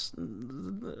cross town.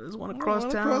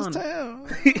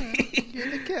 Get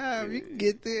in the cab, you can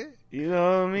get there. You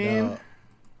know what I mean? No.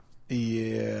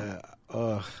 Yeah.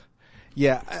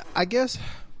 Yeah, I guess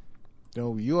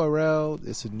URL,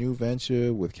 it's a new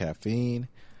venture with Caffeine.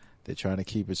 They're trying to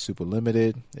keep it super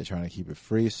limited. They're trying to keep it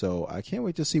free. So I can't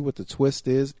wait to see what the twist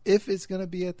is. If it's going to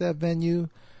be at that venue,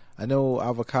 I know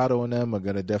Avocado and them are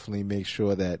going to definitely make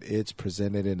sure that it's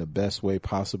presented in the best way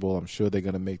possible. I'm sure they're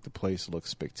going to make the place look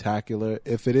spectacular.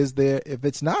 If it is there, if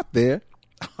it's not there,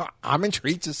 I'm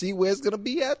intrigued to see where it's going to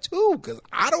be at too, because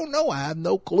I don't know. I have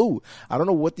no clue. I don't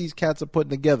know what these cats are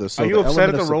putting together. So are you upset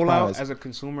at the rollout as a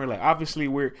consumer? Like, obviously,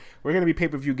 we're going to be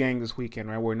pay-per-view gang this weekend,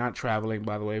 right? We're not traveling,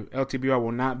 by the way. LTBR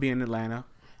will not be in Atlanta,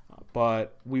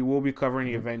 but we will be covering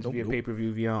the events via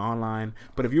pay-per-view, via online.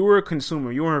 But if you were a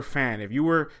consumer, you were a fan, if you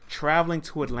were traveling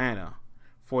to Atlanta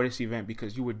for this event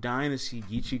because you were dying to see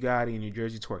Geechee Gotti and New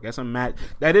Jersey Twerk, that's a match.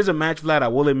 That is a match, Vlad, I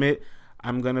will admit.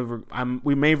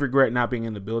 We may regret not being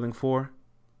in the building for.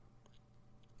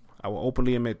 I will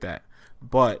openly admit that.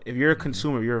 But if you're a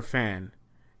consumer, if you're a fan,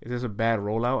 is this a bad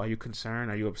rollout? Are you concerned?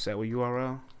 Are you upset with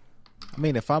URL? I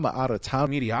mean, if I'm an out of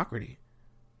town, mediocrity.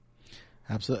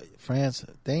 Absolutely, France.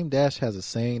 Dame Dash has a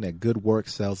saying that good work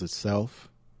sells itself,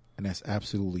 and that's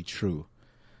absolutely true.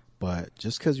 But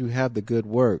just because you have the good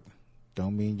work,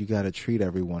 don't mean you got to treat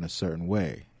everyone a certain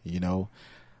way. You know.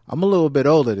 I'm a little bit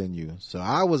older than you, so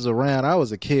I was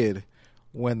a kid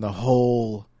when the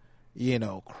whole,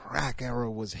 crack era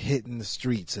was hitting the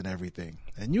streets and everything.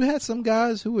 And you had some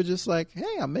guys who were just like,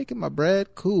 hey, I'm making my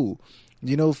bread, cool.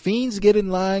 Fiends get in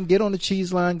line, get on the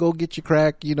cheese line, go get your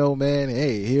crack, man,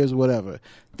 hey, here's whatever.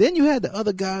 Then you had the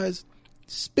other guys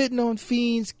spitting on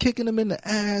fiends, kicking them in the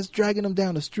ass, dragging them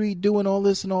down the street, doing all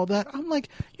this and all that. I'm like,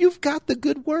 you've got the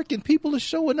good work and people are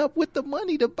showing up with the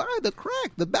money to buy the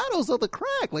crack. The battles of the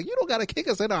crack. Like, you don't got to kick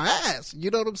us in our ass.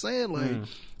 You know what I'm saying? Like,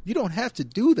 you don't have to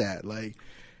do that. Like,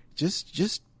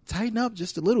 just tighten up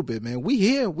just a little bit, man. We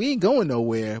here. We ain't going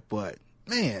nowhere, but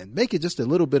man, make it just a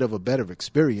little bit of a better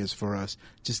experience for us.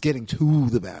 Just getting to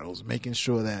the battles, making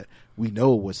sure that we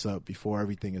know what's up before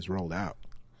everything is rolled out.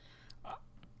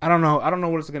 I don't know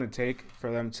what it's going to take for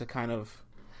them to kind of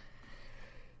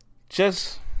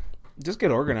just get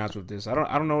organized with this. I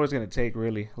don't know what it's going to take,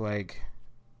 really. Like,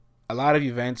 a lot of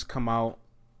events come out.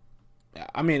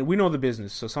 I mean, we know the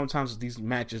business, so sometimes these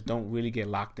matches don't really get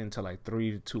locked into like 3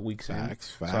 to 2 weeks in.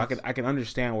 So I can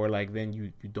understand where like then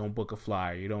you don't book a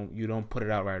flyer, you don't put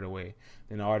it out right away.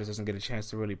 Then the artist doesn't get a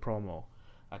chance to really promo.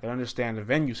 I can understand the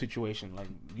venue situation. Like,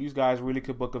 these guys really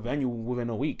could book a venue within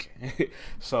a week,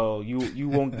 so you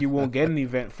won't get an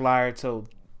event flyer till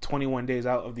 21 days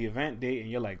out of the event date, and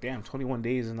you're like, damn, 21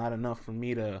 days is not enough for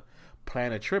me to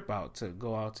plan a trip out to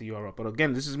go out to Europe. But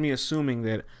again, this is me assuming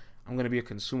that I'm going to be a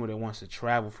consumer that wants to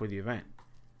travel for the event,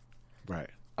 right?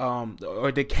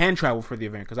 Or they can travel for the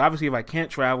event, because obviously, if I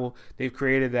can't travel, they've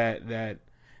created that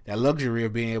luxury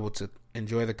of being able to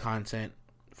enjoy the content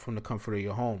from the comfort of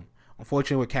your home.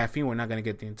 Unfortunately, with Caffeine, we're not going to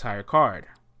get the entire card.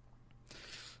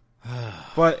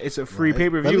 But it's a free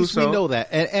pay-per-view. At least we know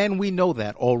that. And we know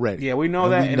that already. Yeah, we know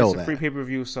that. And it's a free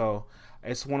pay-per-view. So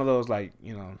it's one of those, like,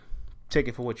 take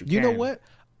it for what you can. You know what?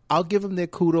 I'll give them their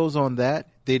kudos on that.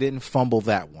 They didn't fumble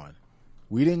that one.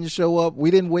 We didn't show up.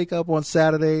 We didn't wake up on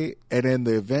Saturday, and then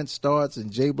the event starts,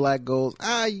 and Jay Black goes,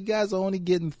 you guys are only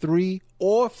getting 3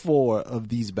 or 4 of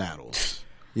these battles.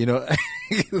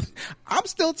 I'm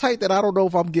still tight that I don't know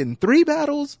if I'm getting 3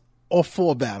 battles or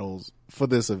 4 battles for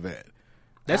this event.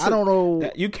 I don't know.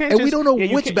 You can't. And we don't know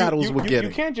which battles we're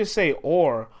getting. You can't just say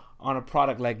 "or" on a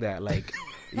product like that. Like,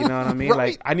 You know what I mean? Right?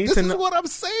 Like, I need this to is know what I'm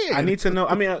saying. I need to know.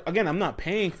 I mean, again, I'm not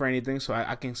paying for anything, so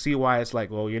I can see why it's like,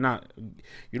 well, you don't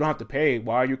have to pay.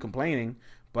 Why are you complaining?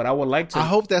 But I would like to. I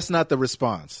hope that's not the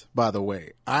response. By the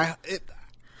way, I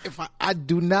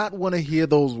do not want to hear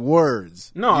those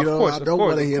words. No, of course, I don't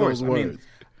want to hear those words.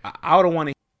 I mean, I don't want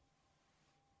to.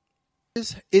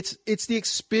 It's the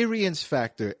experience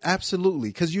factor, absolutely,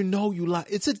 because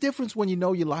it's a difference when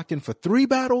you're locked in for 3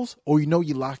 battles or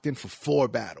you're locked in for 4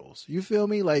 battles. You feel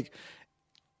me? Like,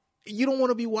 you don't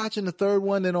want to be watching the third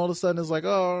one and all of a sudden it's like,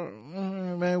 oh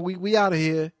man, we out of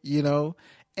here,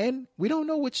 and we don't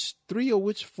know which 3 or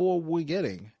which 4 we're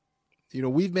getting.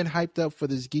 We've been hyped up for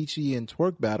this Geechee and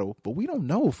Twerk battle, but we don't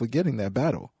know if we're getting that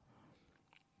battle.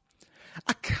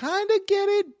 I kind of get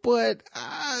it, but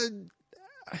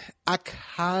I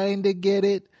kind of get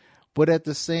it, but at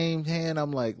the same hand,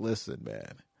 I'm like, listen,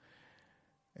 man,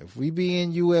 if we be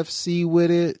in UFC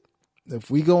with it,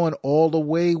 if we going all the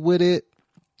way with it,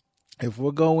 if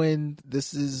we're going,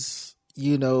 this is,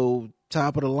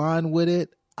 top of the line with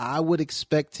it, I would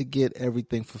expect to get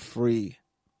everything for free.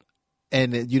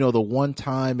 And, the one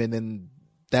time, and then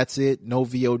that's it, no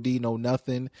VOD, no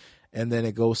nothing, and then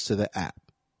it goes to the app.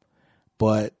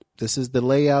 But this is the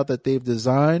layout that they've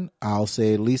designed. I'll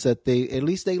say at least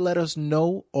they let us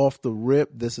know off the rip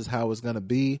this is how it's going to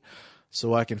be,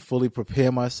 so I can fully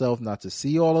prepare myself not to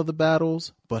see all of the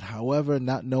battles. But however,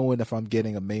 not knowing if I'm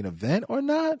getting a main event or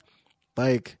not,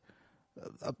 like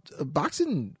a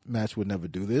boxing match would never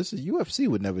do this. A UFC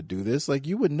would never do this. Like,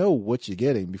 you would know what you're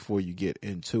getting before you get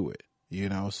into it,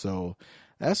 So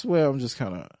that's where I'm just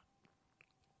kind of.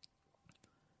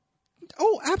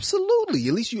 Oh, absolutely.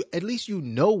 At least you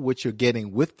know what you're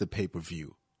getting with the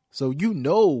pay-per-view. So you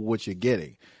know what you're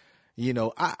getting.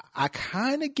 I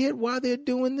kind of get why they're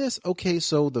doing this. Okay,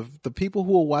 so the people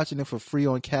who are watching it for free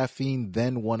on Caffeine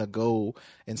then want to go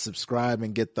and subscribe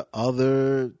and get the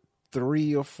other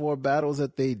 3 or 4 battles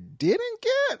that they didn't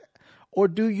get? Or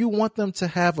do you want them to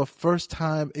have a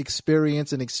first-time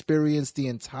experience and experience the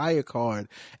entire card?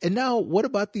 And now, what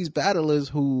about these battlers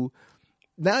who...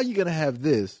 Now you're going to have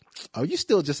this. Oh, you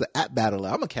still just an app battler.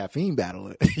 I'm a caffeine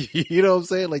battler. You know what I'm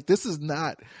saying? Like, this is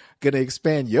not going to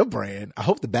expand your brand. I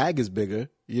hope the bag is bigger,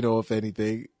 if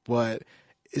anything. But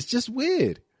it's just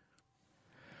weird.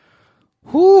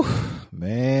 Whew.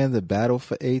 Man, the battle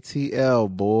for ATL,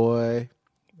 boy.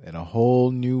 And a whole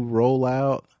new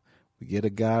rollout. We get a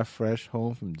guy fresh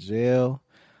home from jail.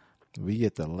 We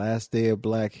get the last day of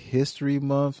Black History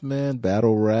Month, man.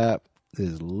 Battle rap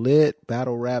is lit.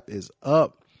 Battle rap is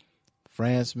up.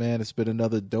 France, man, it's been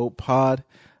another dope pod.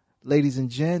 Ladies and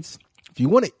gents, if you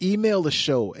want to email the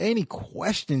show, any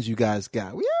questions you guys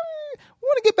got, we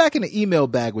want to get back in the email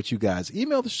bag with you guys.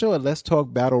 Email the show at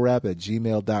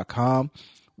letstalkbattlerap@gmail.com.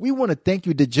 We want to thank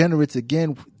you, degenerates,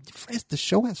 again. France, the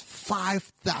show has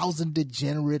 5,000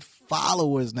 degenerate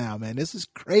followers now, man. This is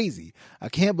crazy. I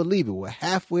can't believe it. We're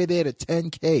halfway there to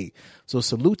 10K. So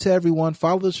salute to everyone.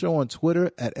 Follow the show on Twitter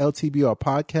at LTBR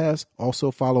Podcast.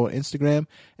 Also follow on Instagram.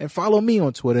 And follow me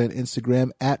on Twitter and Instagram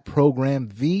at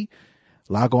ProgramV.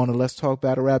 Log on to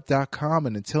letstalkbattlerap.com.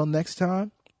 And until next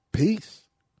time, peace.